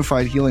on the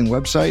Unified Healing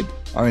website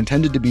are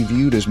intended to be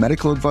viewed as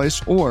medical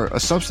advice or a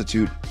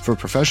substitute for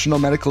professional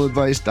medical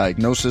advice,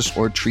 diagnosis,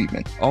 or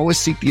treatment. Always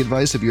seek the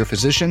advice of your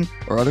physician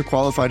or other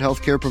qualified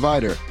healthcare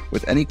provider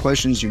with any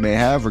questions you may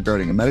have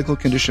regarding a medical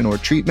condition or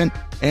treatment,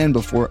 and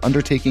before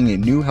undertaking a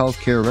new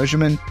healthcare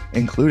regimen,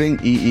 including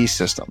EE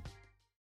System.